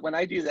like him, but when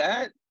I do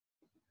that.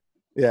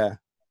 Yeah.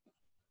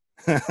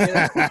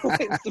 I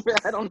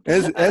don't.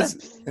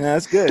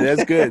 That's good.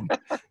 That's good.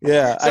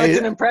 Yeah. So it's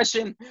an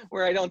impression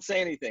where I don't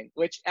say anything,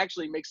 which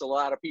actually makes a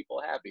lot of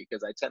people happy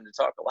because I tend to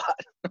talk a lot.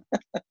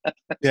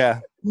 Yeah.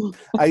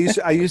 I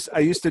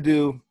used to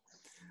do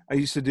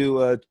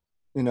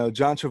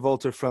John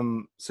Travolta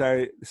from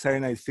Saturday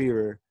Night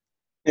Fever.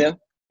 Yeah.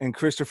 And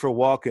Christopher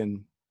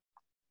Walken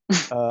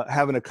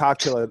having a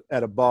cocktail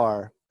at a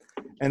bar,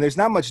 and there's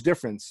not much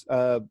difference.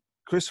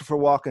 Christopher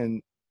Walken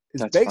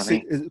is That's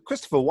funny.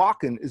 Christopher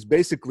Walken is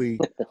basically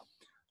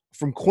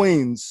from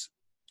Queens,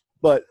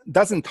 but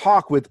doesn't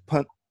talk with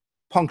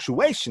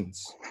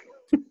punctuations.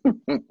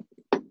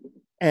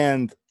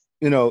 And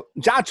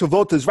John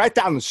Travolta is right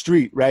down the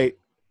street, right?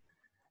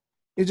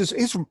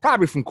 He's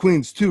probably from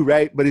Queens too,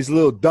 right? But he's a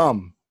little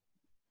dumb.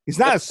 He's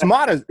not as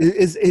smart as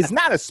he's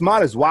not as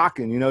smart as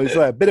Walken. He's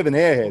like a bit of an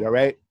airhead, all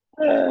right?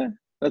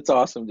 That's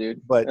awesome,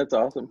 dude. But that's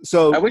awesome.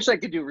 So I wish I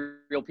could do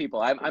real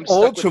people. I'm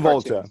old stuck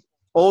with cartoons.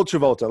 Old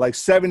Travolta, like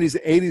 70s,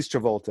 80s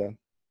Travolta,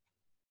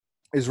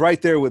 is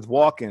right there with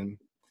Walken.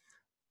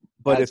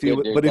 But That's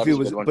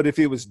if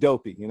he was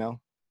dopey, Yeah,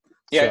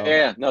 So,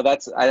 yeah. No,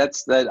 that's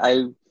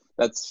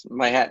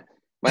my hat.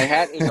 My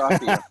hat is off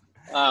to you.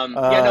 I'm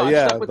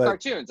stuck with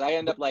cartoons. I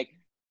end up like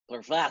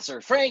Professor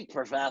Frank.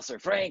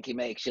 He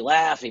makes you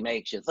laugh. He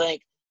makes you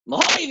think.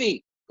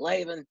 Mahoney,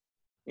 Glavin.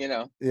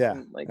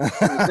 Like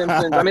The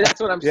Simpsons. I mean, that's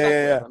what I'm stuck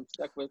with. I'm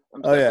stuck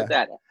with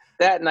that.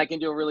 That, and I can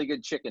do a really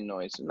good chicken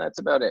noise, and that's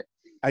about it.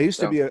 I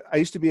used to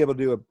be able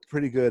to do a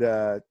pretty good.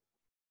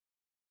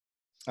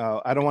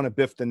 I don't want to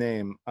biff the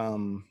name.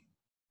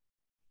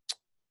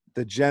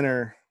 The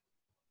Jenner.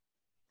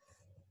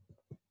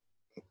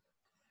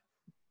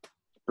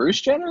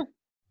 Bruce Jenner?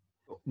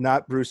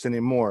 Not Bruce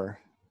anymore.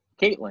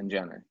 Caitlyn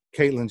Jenner.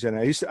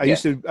 I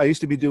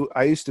used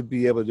to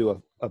be able to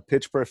do a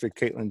pitch perfect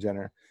Caitlyn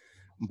Jenner,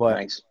 but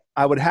nice.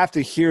 I would have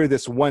to hear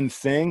this one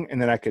thing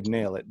and then I could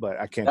nail it, but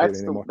I can't do it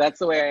anymore. That's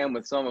the way I am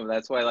with some of them.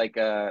 That's why, like,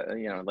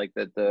 like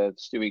the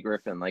Stewie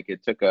Griffin, like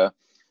it took a,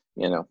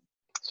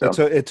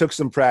 So it took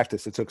some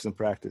practice.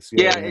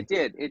 Yeah, it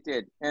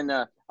did. And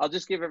I'll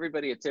just give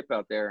everybody a tip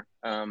out there,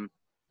 because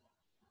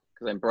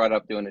I'm brought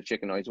up doing a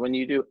chicken noise.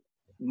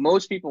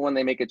 Most people, when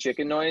they make a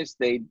chicken noise,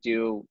 they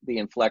do the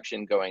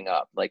inflection going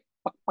up, like,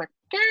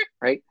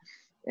 right?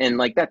 And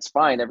like, that's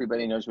fine.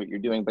 Everybody knows what you're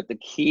doing. But the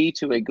key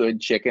to a good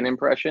chicken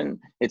impression,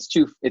 it's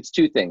two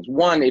things.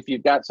 One, if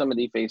you've got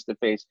somebody face to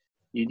face,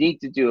 you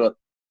need to do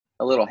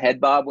a little head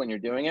bob when you're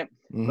doing it.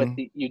 Mm-hmm. But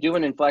you do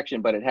an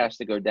inflection, but it has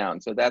to go down.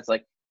 So that's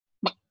like,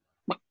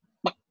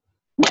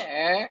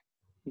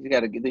 you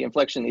got to the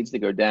inflection needs to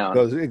go down.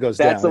 It goes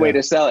down. That's the way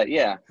to sell it.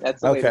 Yeah,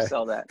 that's the way to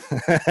sell that.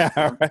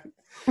 All right.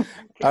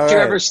 If you're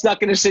ever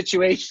stuck in a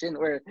situation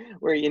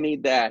where you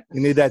need that,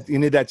 you need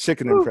that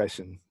chicken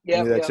impression.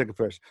 Chicken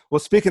impression. Well,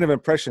 speaking of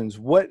impressions,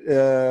 what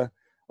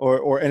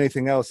or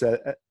anything else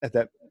at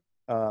that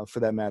for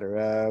that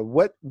matter,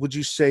 what would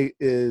you say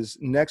is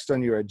next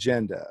on your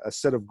agenda? A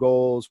set of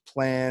goals,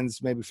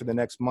 plans, maybe for the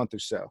next month or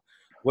so.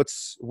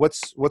 What's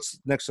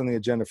next on the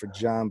agenda for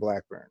John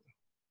Blackburn?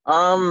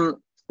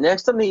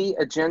 Next on the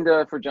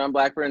agenda for John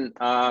Blackburn,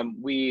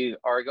 we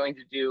are going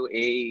to do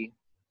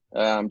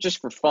just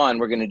for fun,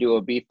 we're going to do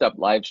a beefed up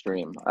live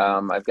stream.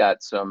 I've got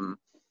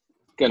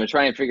going to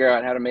try and figure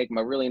out how to make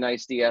my really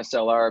nice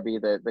DSLR be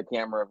the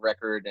camera of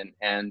record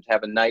and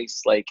have a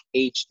nice like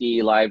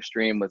HD live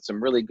stream with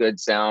some really good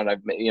sound.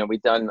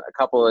 We've done a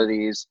couple of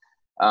these.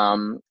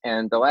 And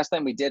the last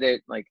time we did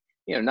it, like,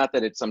 not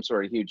that it's some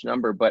sort of huge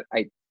number, but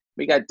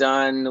we got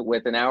done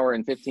with an hour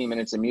and 15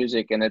 minutes of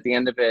music. And at the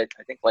end of it,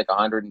 I think like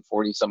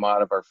 140 some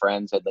odd of our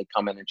friends had like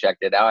come in and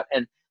checked it out.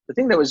 And the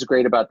thing that was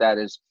great about that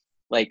is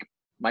like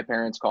my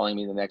parents calling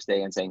me the next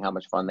day and saying how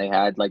much fun they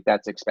had, like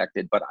that's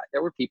expected. But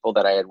there were people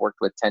that I had worked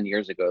with 10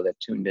 years ago that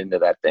tuned into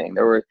that thing.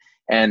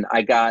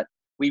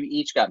 We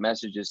each got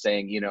messages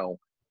saying,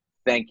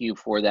 thank you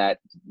for that.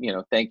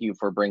 Thank you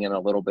for bringing a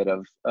little bit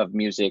of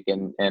music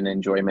and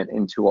enjoyment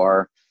into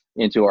our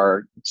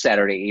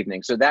Saturday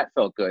evening. So that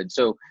felt good.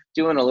 So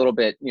doing a little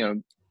bit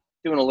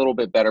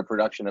better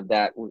production of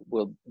that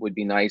would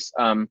be nice.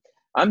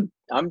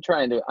 I'm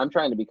trying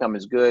to become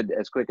as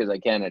quick as I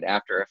can at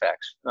After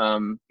Effects.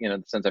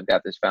 Since I've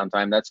got this found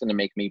time, that's going to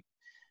make me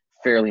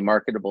fairly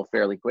marketable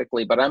fairly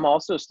quickly. But I'm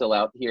also still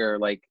out here,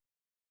 like,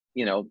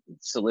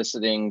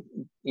 soliciting,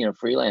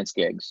 freelance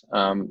gigs.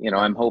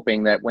 I'm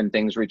hoping that when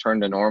things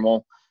return to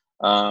normal,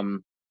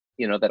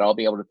 that I'll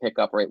be able to pick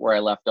up right where I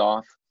left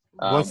off.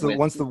 Once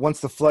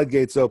the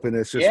floodgates open,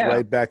 it's just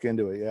right back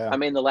into it. Yeah. I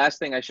mean, the last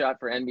thing I shot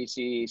for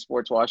NBC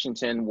Sports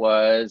Washington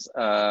was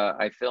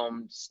I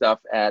filmed stuff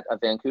at a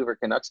Vancouver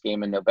Canucks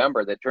game in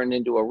November that turned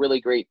into a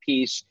really great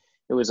piece.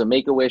 It was a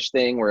Make-A-Wish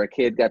thing where a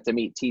kid got to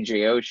meet TJ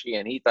Oshie,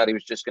 and he thought he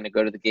was just going to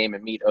go to the game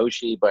and meet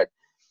Oshie, but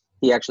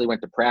he actually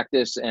went to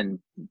practice and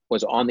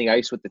was on the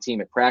ice with the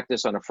team at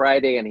practice on a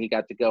Friday, and he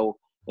got to go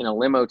in a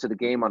limo to the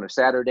game on a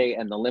Saturday,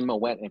 and the limo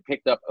went and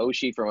picked up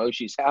Oshie from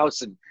Oshie's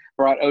house and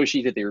brought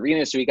Oshie to the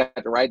arena. So he got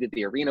to ride to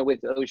the arena with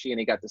Oshie, and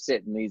he got to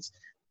sit in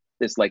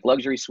this like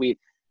luxury suite.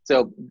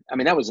 So, I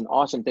mean, that was an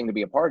awesome thing to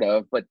be a part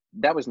of, but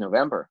that was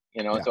November,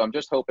 so I'm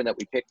just hoping that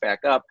we pick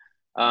back up,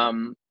 but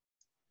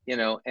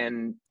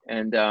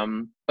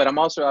I'm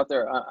also out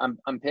there.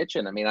 I'm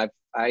pitching. I mean, I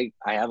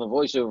have a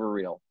voiceover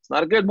reel. It's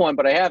not a good one,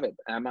 but I have it.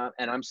 I'm out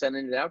and I'm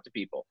sending it out to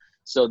people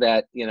so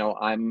that,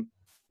 I'm,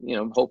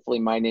 hopefully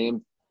my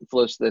name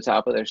floats to the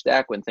top of their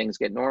stack when things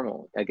get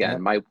normal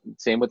again.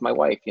 Same with my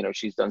wife,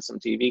 she's done some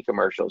TV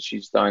commercials.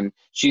 She's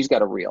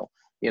got a reel,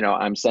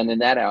 I'm sending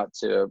that out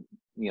to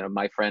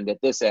my friend at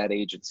this ad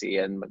agency,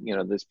 and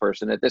this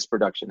person at this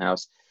production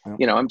house.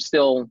 Yeah. I'm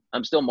still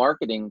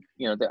marketing.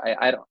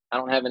 I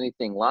don't have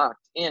anything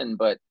locked in,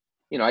 but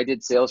I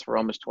did sales for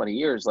almost 20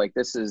 years. Like,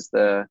 this is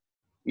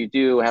you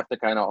do have to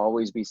kind of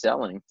always be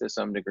selling to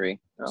some degree.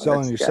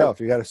 Selling yourself.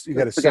 You got to the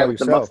guy sell with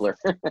yourself. the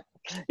muffler.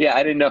 Yeah,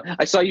 I didn't know.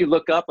 I saw you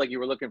look up like you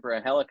were looking for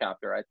a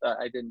helicopter. I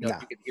didn't know if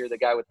you could hear the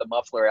guy with the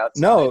muffler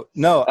outside. No.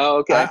 Oh,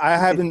 okay. I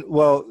haven't.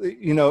 Well,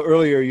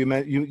 earlier you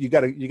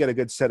got a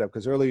good setup,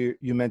 because earlier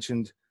you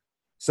mentioned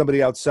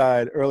somebody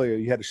outside. Earlier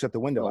you had to shut the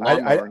window.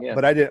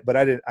 Yeah. But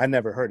I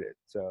never heard it.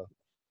 So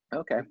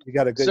okay, you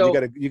got a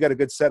good you got a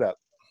good setup.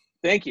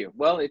 Thank you.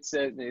 Well, it's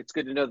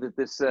good to know that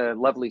this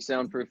lovely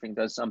soundproofing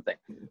does something.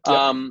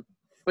 Yep.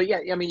 But yeah,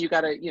 I mean, you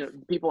gotta,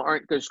 people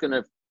aren't just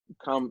gonna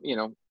come.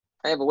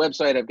 I have a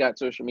website, I've got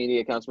social media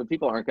accounts, but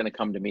people aren't gonna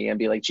come to me and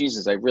be like,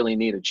 Jesus, I really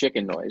need a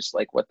chicken noise.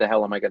 Like, what the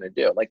hell am I gonna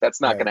do? Like,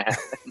 that's not gonna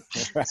happen.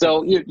 Right.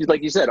 So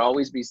like you said,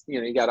 always be,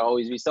 you gotta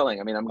always be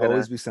selling. I mean, I'm gonna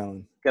always be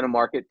selling. Gonna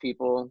market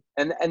people,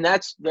 and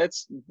that's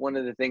one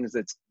of the things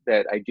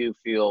that I do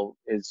feel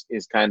is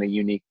kind of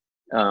unique.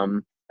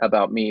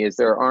 About me is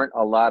there aren't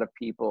a lot of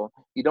people.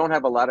 You don't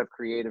have a lot of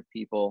creative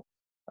people.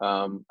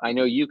 I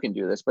know you can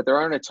do this, but there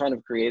aren't a ton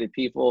of creative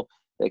people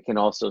that can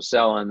also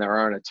sell, and there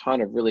aren't a ton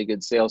of really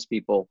good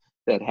salespeople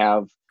that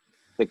have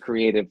the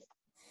creative.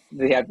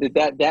 They have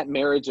that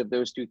marriage of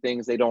those two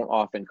things. They don't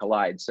often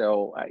collide.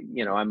 So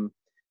I'm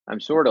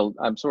sort of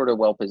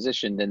well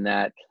positioned in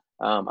that.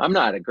 I'm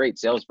not a great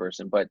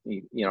salesperson, but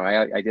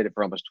I did it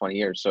for almost 20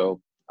 years.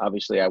 So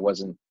obviously I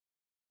wasn't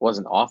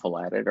awful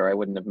at it, or I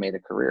wouldn't have made a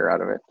career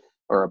out of it,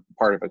 or a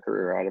part of a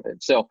career out of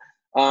it. So,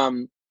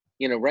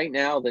 right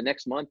now, the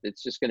next month,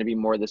 it's just going to be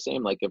more of the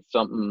same. Like, if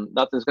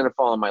nothing's going to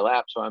fall in my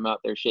lap, so I'm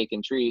out there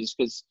shaking trees,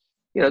 because,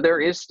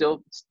 there is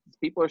still,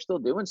 people are still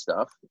doing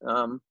stuff.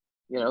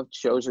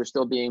 Shows are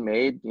still being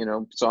made,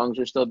 songs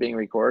are still being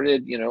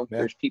recorded, Yeah.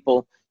 there's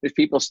people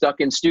stuck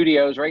in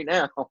studios right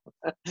now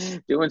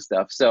doing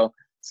stuff. So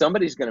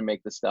somebody's going to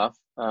make the stuff,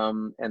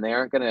 and they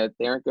aren't going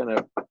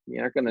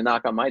to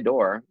knock on my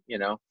door,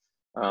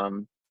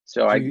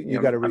 So you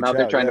got to reach I'm out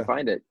there trying yeah. to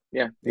find it.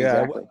 Yeah,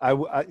 Yeah, exactly.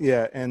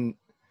 Yeah, and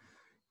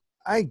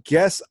I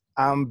guess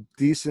I'm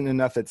decent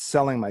enough at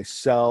selling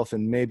myself,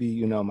 and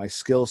maybe my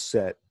skill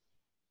set,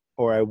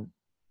 or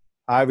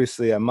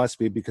obviously I must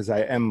be, because I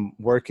am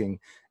working.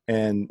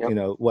 And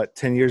Yep.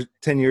 10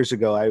 years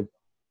ago I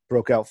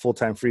broke out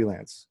full-time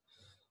freelance.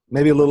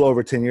 Maybe a little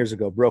over 10 years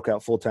ago, broke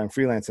out full-time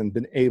freelance, and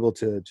been able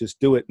to just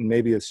do it. And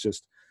maybe it's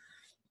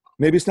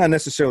not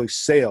necessarily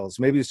sales.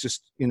 Maybe it's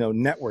just,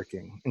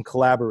 networking and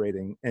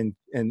collaborating and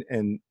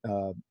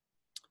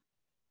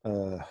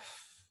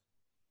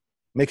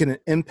making an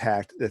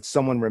impact that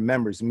someone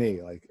remembers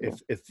me. Like,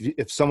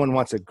 if someone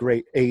wants a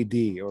great AD,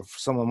 or if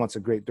someone wants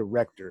a great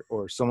director,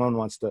 or someone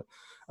wants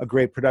a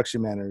great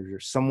production manager,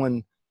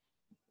 someone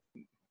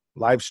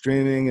live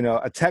streaming,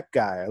 a tech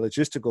guy, a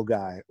logistical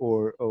guy,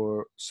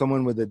 or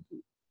someone with a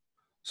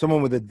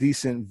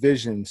decent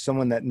vision,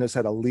 someone that knows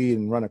how to lead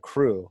and run a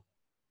crew.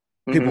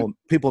 Mm-hmm.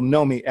 People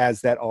know me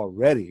as that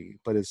already,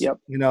 but it's, Yep.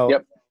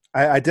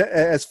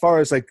 as far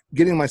as like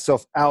getting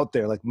myself out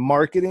there, like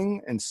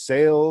marketing and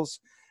sales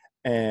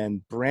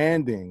and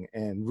branding,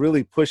 and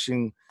really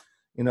pushing,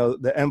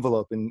 the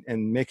envelope,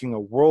 and making a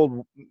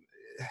world,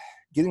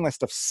 getting my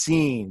stuff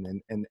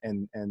seen,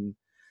 and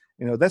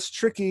that's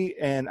tricky.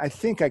 And I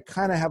think I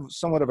kind of have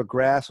somewhat of a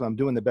grasp, and I'm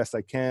doing the best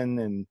I can.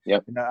 And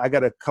Yep. I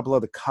got a couple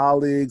other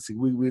colleagues.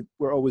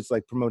 We're always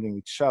like promoting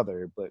each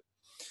other, but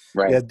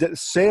right. yeah,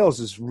 sales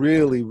is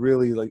really,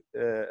 really like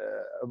a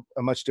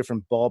much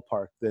different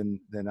ballpark than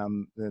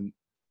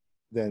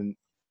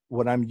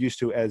what I'm used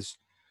to as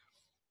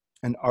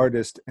an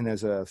artist and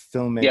as a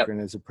filmmaker. Yep.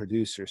 And as a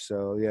producer.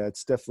 So yeah,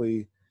 it's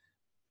definitely,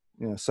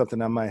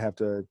 something I might have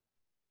to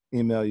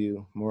email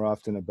you more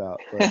often about.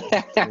 But,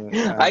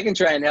 I can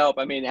try and help.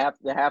 I mean, half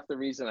the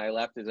reason I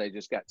left is I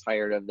just got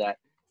tired of that.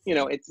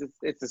 It's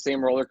the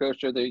same roller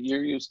coaster that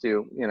you're used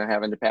to,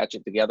 having to patch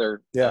it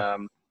together. Yeah.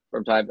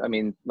 From time. I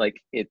mean,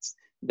 like, it's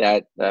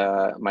that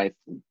my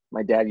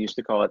dad used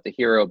to call it the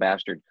hero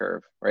bastard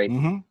curve, right?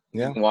 Mm-hmm.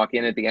 Yeah. You can walk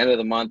in at the end of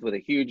the month with a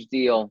huge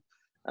deal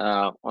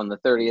on the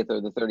 30th or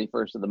the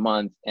 31st of the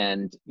month,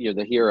 and you're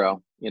the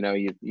hero.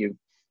 You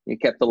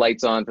kept the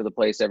lights on for the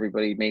place.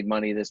 Everybody made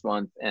money this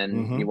month, and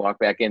Mm-hmm. you walk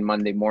back in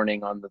Monday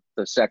morning on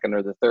the second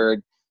or the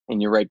third,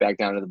 and you're right back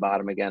down to the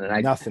bottom again. And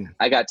I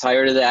got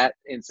tired of that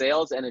in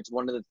sales, and it's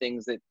one of the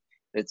things that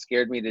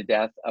scared me to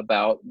death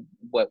about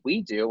what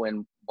we do,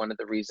 and one of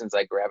the reasons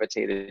I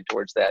gravitated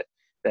towards that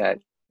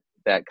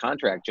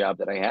contract job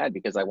that I had,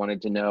 because I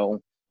wanted to know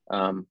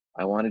that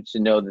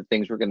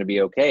things were going to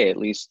be okay, at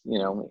least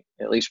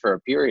for a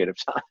period of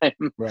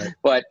time. Right.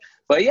 But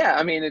yeah,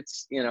 I mean,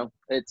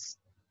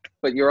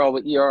 but you're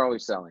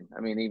always selling.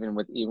 I mean, even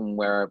with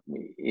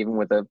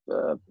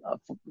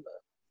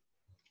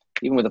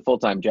a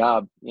full-time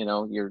job,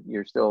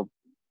 you're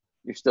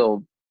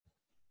still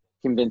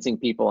convincing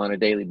people on a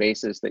daily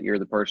basis that you're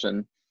the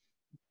person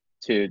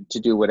to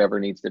do whatever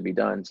needs to be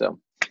done. So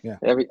yeah,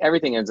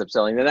 everything ends up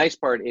selling. The nice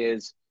part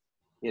is,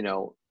 you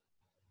know,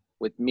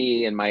 with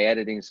me and my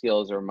editing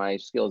skills or my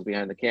skills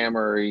behind the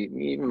camera or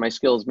even my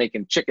skills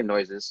making chicken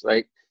noises,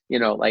 right?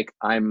 Like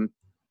I'm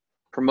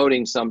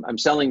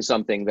selling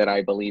something that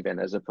I believe in,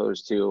 as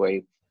opposed to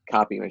a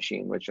copy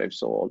machine, which I've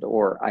sold,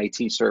 or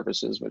IT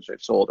services, which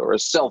I've sold, or a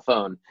cell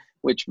phone,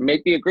 which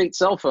may be a great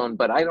cell phone,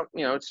 but I don't,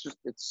 it's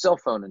a cell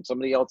phone and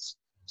somebody else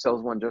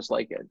sells one just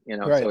like it,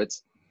 Right. so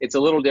it's a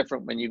little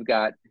different when you've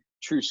got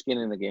true skin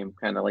in the game,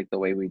 kind of like the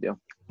way we do.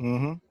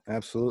 Mm-hmm.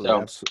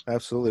 Absolutely. So,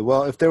 Absolutely.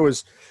 Well, if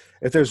there's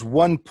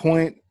one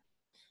point,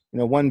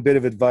 one bit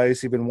of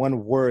advice, even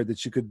one word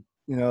that you could,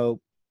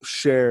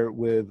 share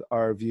with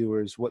our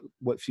viewers,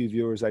 what few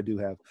viewers I do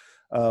have,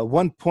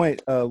 one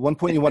point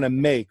you want to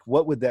make,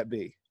 what would that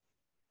be?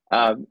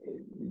 um,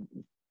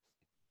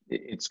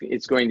 it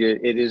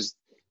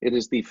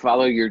is the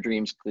follow your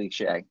dreams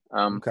cliche.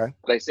 Okay.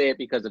 But I say it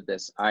because of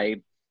this.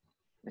 I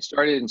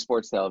started in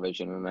sports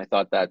television, and I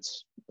thought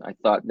that's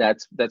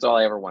all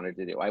I ever wanted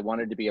to do. I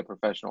wanted to be a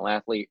professional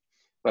athlete,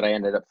 but I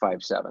ended up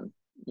 5'7",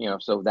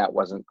 so that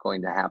wasn't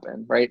going to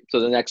happen, right?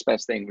 So the next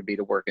best thing would be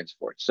to work in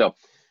sports. So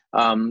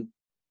I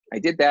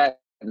did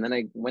that, and then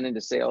I went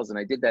into sales, and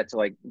I did that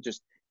till I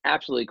just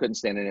absolutely couldn't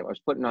stand it. I was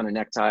putting on a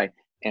necktie,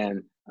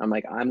 and I'm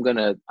like, I'm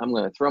gonna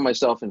throw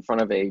myself in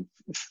front of a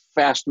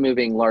fast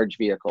moving large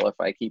vehicle if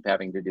I keep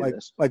having to do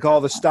this. Like all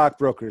the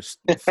stockbrokers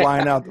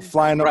flying up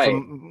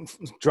Right.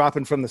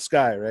 dropping from the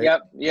sky, right?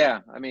 Yep. Yeah.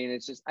 I mean,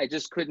 I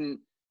just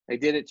couldn't. I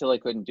did it till I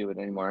couldn't do it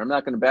anymore. I'm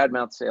not going to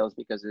badmouth sales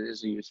because it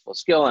is a useful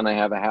skill, and I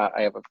have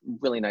a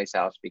really nice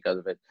house because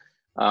of it.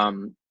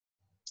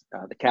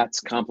 The cats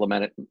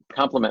compliment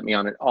me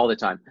on it all the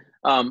time.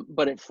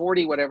 But at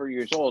 40 whatever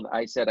years old,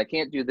 I said, I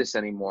can't do this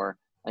anymore.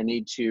 I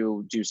need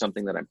to do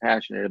something that I'm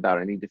passionate about.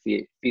 I need to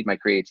feed my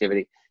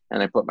creativity.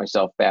 And I put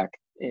myself back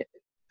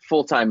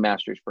full-time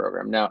master's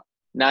program. Now,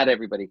 not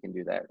everybody can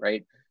do that,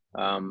 right?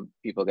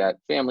 People got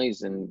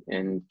families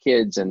and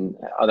kids and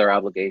other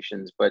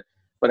obligations, but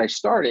I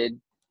started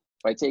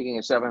by taking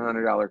a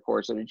 $700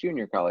 course at a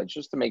junior college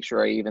just to make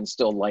sure I even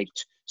still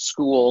liked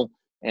school.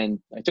 And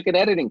I took an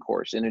editing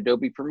course in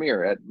Adobe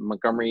Premiere at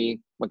Montgomery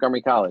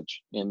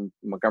College in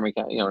Montgomery,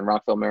 in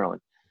Rockville,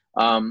 Maryland.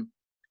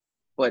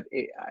 But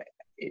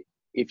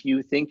if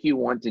you think you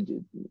want to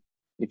do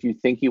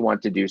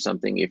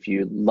something, if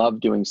you love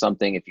doing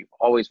something, if you've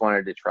always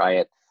wanted to try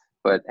it,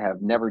 but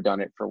have never done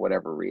it for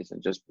whatever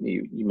reason, just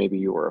maybe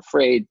you were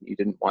afraid, you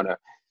didn't want to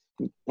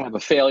have a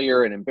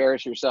failure and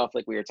embarrass yourself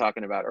like we were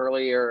talking about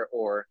earlier,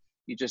 or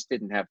you just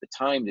didn't have the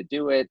time to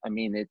do it. I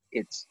mean,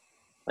 it's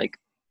like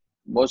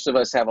most of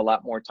us have a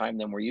lot more time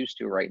than we're used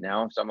to right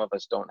now. Some of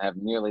us don't have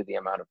nearly the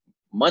amount of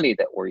money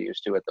that we're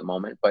used to at the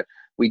moment, but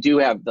we do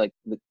have, like,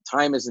 the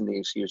time isn't the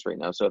excuse right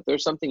now. So if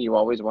there's something you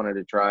always wanted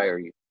to try, or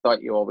you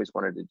thought you always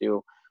wanted to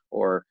do,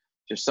 or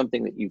just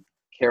something that you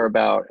care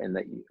about and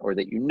that you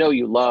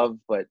love,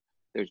 but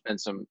there's been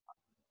some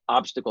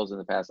obstacles in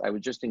the past, I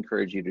would just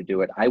encourage you to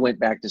do it. I went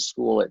back to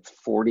school at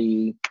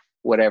 40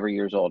 whatever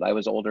years old. I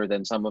was older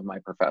than some of my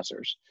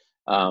professors.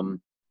 And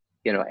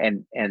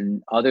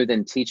other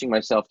than teaching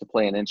myself to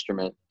play an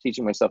instrument,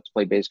 teaching myself to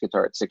play bass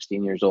guitar at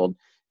 16 years old,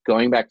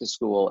 going back to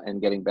school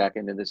and getting back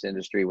into this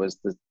industry those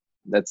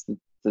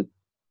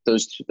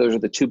are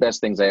the two best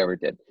things I ever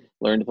did.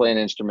 Learn to play an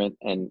instrument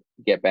and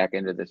get back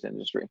into this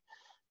industry.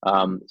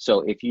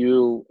 So if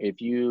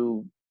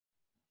you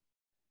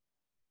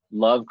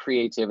love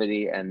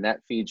creativity and that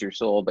feeds your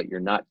soul, but you're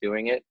not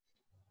doing it,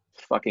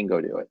 fucking go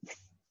do it.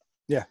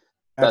 Yeah,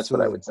 that's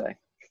absolutely. what I would say.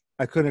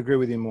 I couldn't agree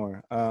with you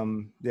more. At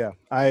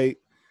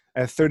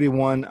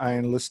 31, I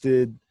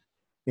enlisted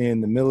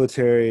in the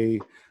military.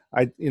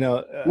 At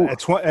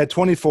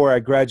 24, I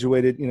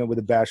graduated, with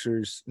a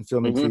bachelor's in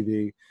film and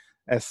TV.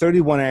 At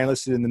 31, I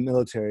enlisted in the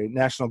military,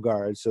 National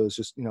Guard. So it's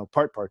just,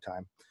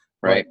 part-time.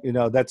 Right.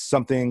 But, that's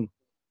something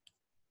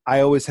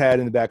I always had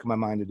in the back of my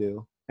mind to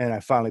do. And I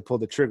finally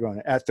pulled the trigger on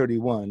it at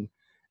 31.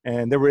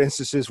 And there were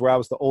instances where I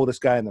was the oldest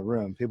guy in the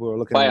room. People were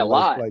looking by at me a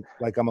lot.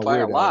 Like I'm a by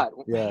weirdo. A lot.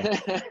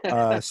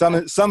 Yeah.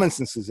 Some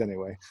instances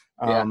anyway.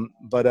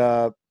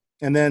 But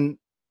and then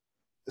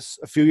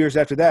a few years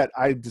after that,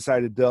 I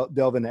decided to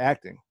delve into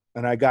acting,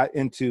 and I got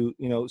into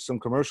some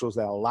commercials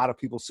that a lot of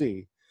people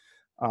see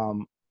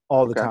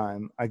all the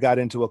time. I got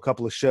into a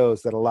couple of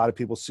shows that a lot of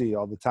people see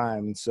all the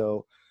time, and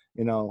so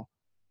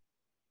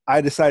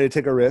I decided to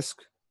take a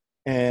risk,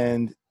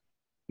 and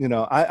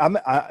I'm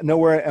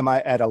nowhere am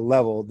I at a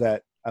level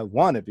that I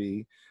want to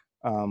be.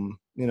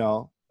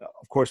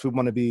 Of course, we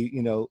want to be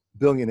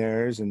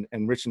billionaires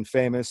and rich and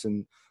famous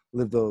and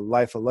live the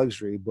life of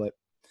luxury, but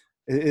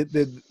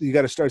you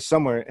got to start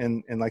somewhere,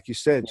 and like you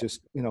said,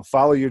 just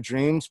follow your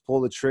dreams, pull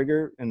the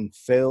trigger, and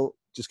fail.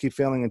 Just keep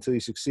failing until you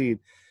succeed.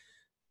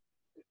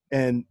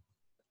 And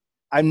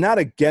I'm not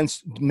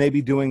against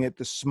maybe doing it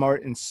the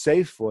smart and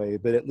safe way,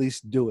 but at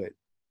least do it.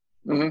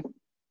 Mm-hmm.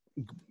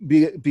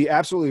 Be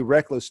absolutely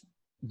reckless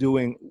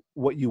doing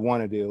what you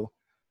want to do,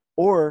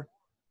 or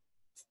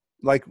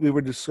like we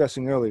were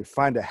discussing earlier,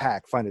 find a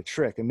hack, find a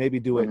trick, and maybe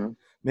do it.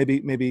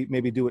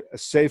 Maybe do it a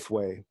safe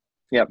way.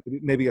 Yep.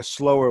 Maybe a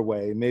slower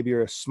way, maybe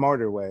a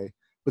smarter way,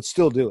 but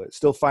still do it.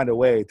 Still find a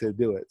way to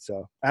do it.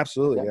 So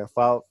absolutely, Yeah. yeah.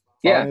 Follow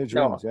Yeah. your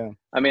No, dreams. Yeah,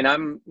 I mean,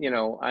 I'm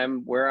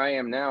where I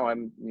am now. I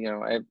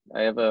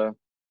have a,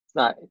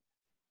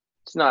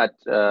 it's not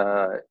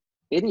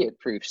idiot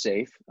proof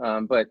safe,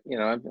 but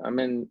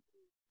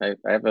I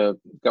have a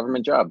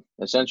government job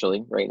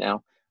essentially right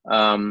now.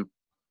 Um,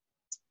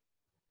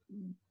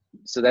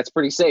 so that's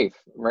pretty safe,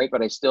 right?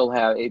 But I still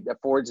have, it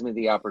affords me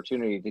the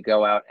opportunity to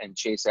go out and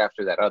chase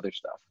after that other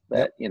stuff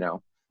yep,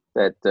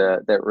 that,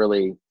 that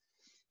really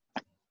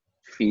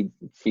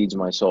feeds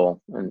my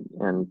soul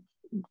and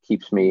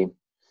keeps me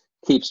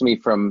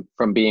from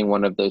being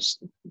one of those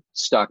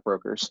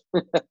stockbrokers.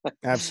 you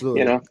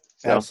absolutely, know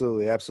so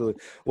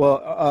absolutely.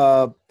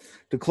 Well,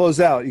 to close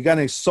out, you got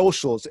any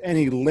socials,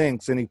 any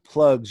links, any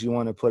plugs you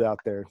want to put out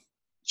there?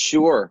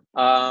 sure.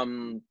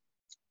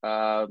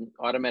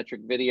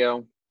 Autometric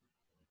Video,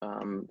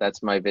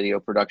 that's my video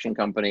production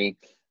company.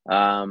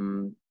 I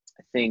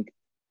think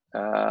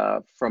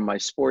from my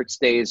sports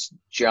days,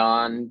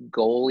 John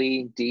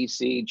Goalie,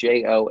 DC,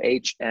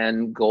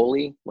 John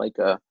Goalie, like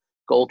a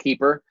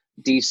goalkeeper,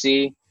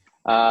 DC.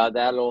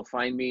 That'll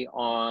find me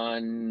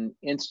on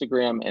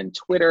Instagram and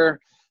Twitter.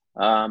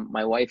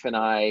 My wife and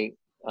I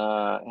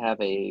have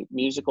a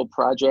musical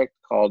project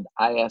called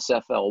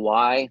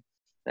ISFLY.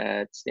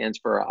 That stands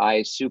for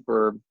I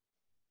Super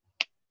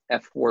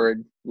F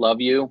Word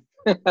Love You.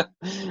 So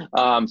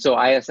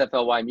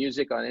ISFLY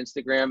Music on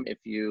Instagram. If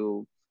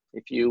you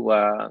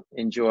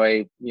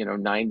enjoy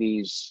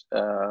 90s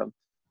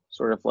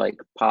sort of like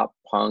pop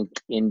punk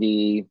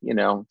indie,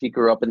 if you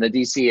grew up in the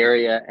DC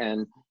area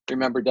and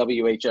remember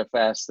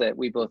WHFS, that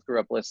we both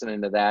grew up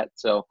listening to that.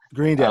 So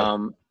Green Day,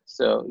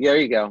 there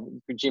you go.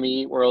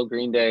 Jimmy Eat World,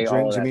 Green Day,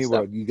 all of that Jimmy stuff.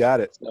 World. You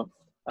got it.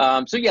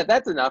 So yeah,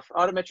 that's enough.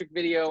 Autometric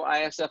Video,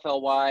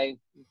 ISFLY,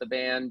 the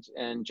band,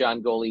 and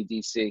John Goalie,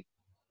 DC.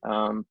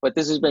 But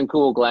this has been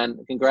cool, Glenn.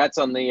 Congrats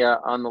on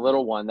the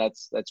little one.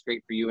 That's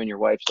great for you and your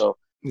wife. So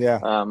Yeah.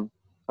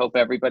 hope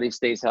everybody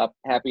stays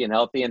happy and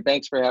healthy. And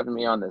thanks for having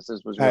me on this.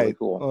 This was really Hey,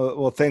 cool.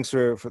 well, thanks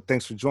for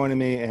joining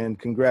me, and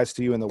congrats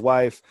to you and the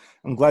wife.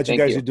 I'm glad you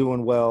guys are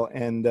doing well.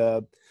 And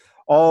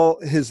all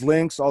his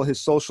links, all his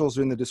socials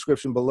are in the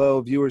description below.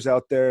 Viewers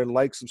out there,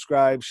 like,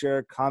 subscribe,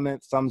 share,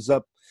 comment, thumbs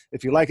up.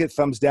 If you like it,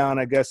 thumbs down,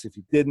 I guess. If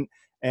you didn't,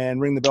 and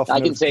ring the bell for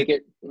I can take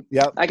it.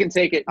 Yep. I can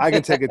take it. I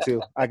can take it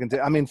too. I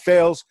mean,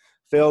 fails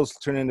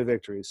turn into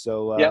victories.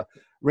 So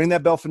ring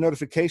that bell for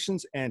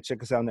notifications and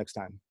check us out next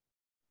time.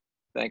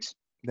 Thanks.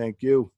 Thank you.